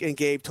and I and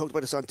Gabe talked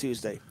about this on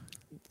Tuesday.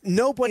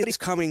 Nobody's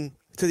coming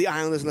to the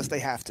Islanders unless they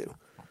have to,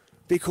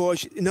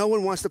 because no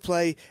one wants to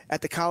play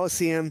at the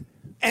Coliseum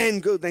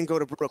and then go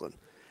to Brooklyn.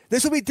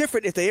 This will be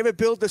different if they ever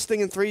build this thing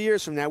in 3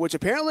 years from now, which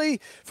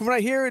apparently, from what I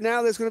hear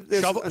now, there's a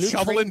new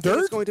shoveling dirt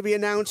that's going to be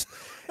announced.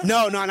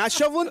 No, not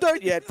shoveling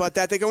dirt yet, but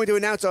that they're going to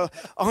announce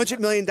 $100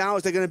 million.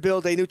 They're going to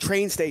build a new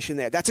train station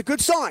there. That's a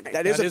good sign.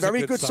 That is a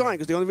very good sign,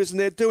 because the only reason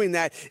they're doing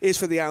that is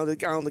for the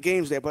Islander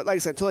games there. But like I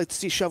said, until I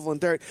see shoveling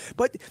dirt.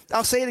 But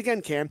I'll say it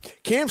again, Cam.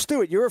 Cam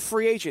Stewart, you're a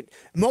free agent.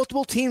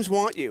 Multiple teams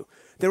want you.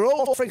 They're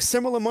all offering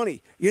similar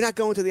money. You're not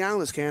going to the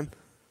Islanders, Cam.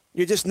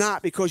 You're just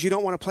not, because you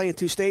don't want to play in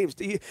two stadiums.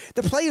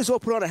 The players all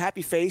put on a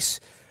happy face,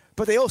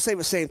 but they all say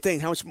the same thing,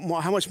 how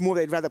much more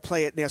they'd rather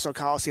play at Nassau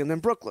Coliseum than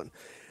Brooklyn.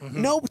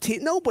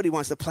 Mm-hmm. Nobody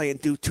wants to play in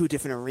two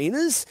different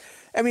arenas.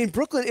 I mean,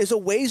 Brooklyn is a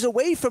ways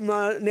away from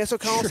Nassau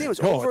Coliseum.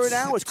 It's over an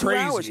hour, it's 2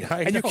 hours.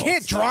 And you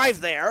can't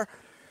drive there.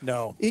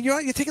 No.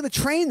 You're taking the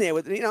train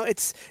there.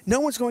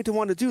 No one's going to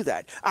want to do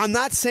that. I'm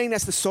not saying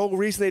that's the sole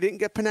reason they didn't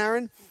get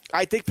Panarin.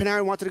 I think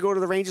Panarin wanted to go to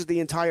the Rangers the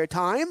entire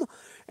time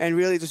and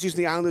really just using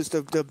the Islanders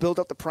to build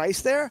up the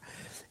price there.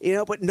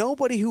 But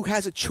nobody who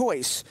has a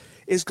choice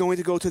is going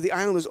to go to the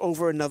Islanders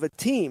over another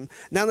team,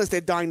 not unless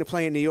they're dying to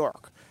play in New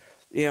York,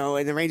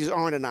 and the Rangers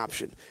aren't an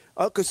option.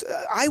 Because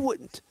I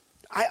wouldn't.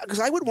 Because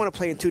I would want to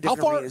play in two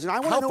different arenas, and I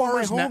want to know where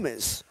my home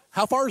is.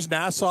 How far is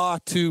Nassau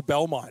to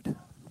Belmont?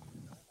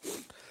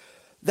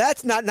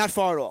 That's not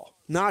far at all.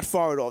 Not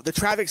far at all. The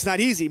traffic's not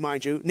easy,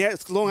 mind you.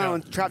 Long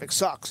Island traffic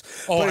sucks.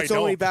 Oh, but it's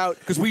only about,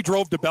 because we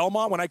drove to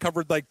Belmont when I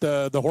covered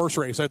the horse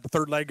race at the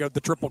third leg of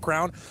the Triple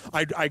Crown.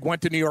 I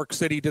went to New York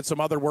City, did some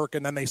other work,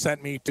 and then they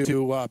sent me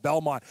to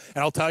Belmont.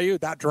 And I'll tell you,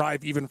 that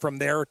drive even from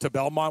there to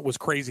Belmont was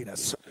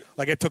craziness.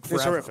 Like, it took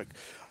forever. It's horrific.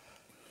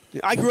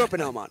 I grew up in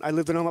Elmont. I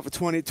lived in Elmont for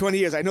 20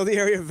 years. I know the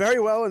area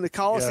very well. In the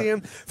Coliseum,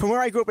 from where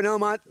I grew up in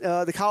Elmont,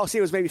 the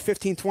Coliseum was maybe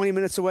 15, 20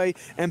 minutes away,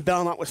 and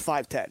Belmont was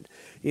 5-10.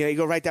 You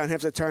go right down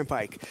Hampstead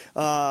Turnpike.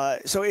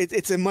 So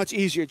it's a much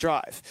easier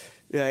drive.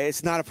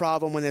 It's not a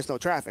problem when there's no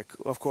traffic.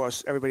 Of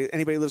course,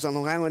 anybody who lives on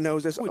Long Island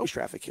knows there's always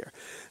traffic here.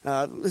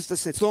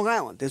 It's Long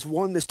Island.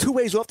 There's two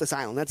ways off this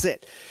island. That's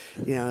it.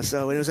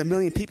 So there's a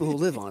million people who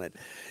live on it.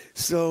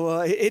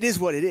 So it is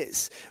what it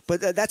is.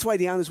 But that's why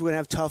the Islanders were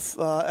going to have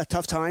a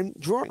tough time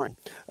drawing.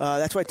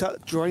 That's why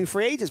drawing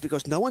free agents,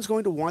 because no one's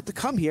going to want to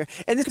come here.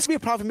 And this could be a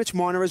problem for Mitch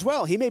Marner as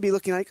well. He may be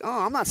looking like,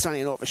 I'm not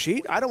signing an offer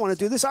sheet. I don't want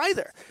to do this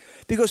either.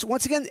 Because,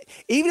 once again,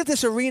 even if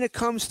this arena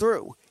comes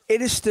through,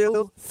 it is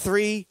still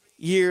 3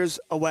 years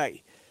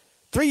away.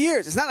 3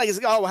 years. It's not like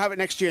we'll have it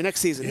next year,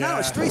 next season. No,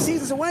 it's 3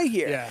 seasons away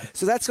here. Yeah.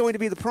 So that's going to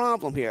be the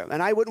problem here.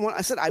 And I wouldn't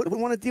want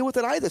to deal with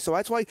it either. So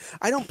that's why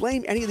I don't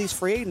blame any of these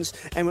free agents.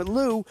 And with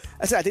Lou,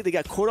 I think they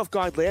got caught off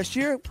guard last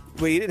year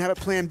where you didn't have a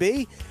plan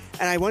B.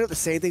 And I wonder if the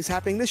same thing's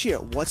happening this year.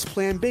 What's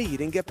plan B? You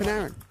didn't get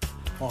Panarin.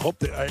 Well,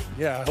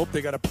 I hope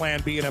they got a plan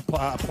B and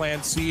a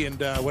plan C and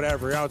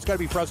whatever. It's got to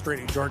be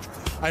frustrating, George.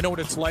 I know what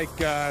it's like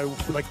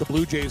the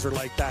Blue Jays are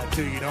like that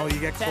too. You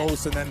get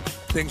close and then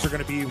things are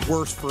going to be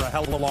worse for a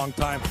hell of a long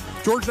time.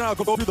 George and I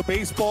will go through the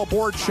baseball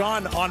board.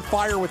 Sean on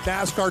fire with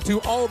NASCAR too.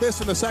 All of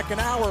this in the second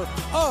hour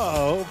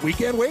of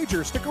Weekend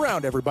Wager. Stick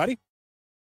around, everybody.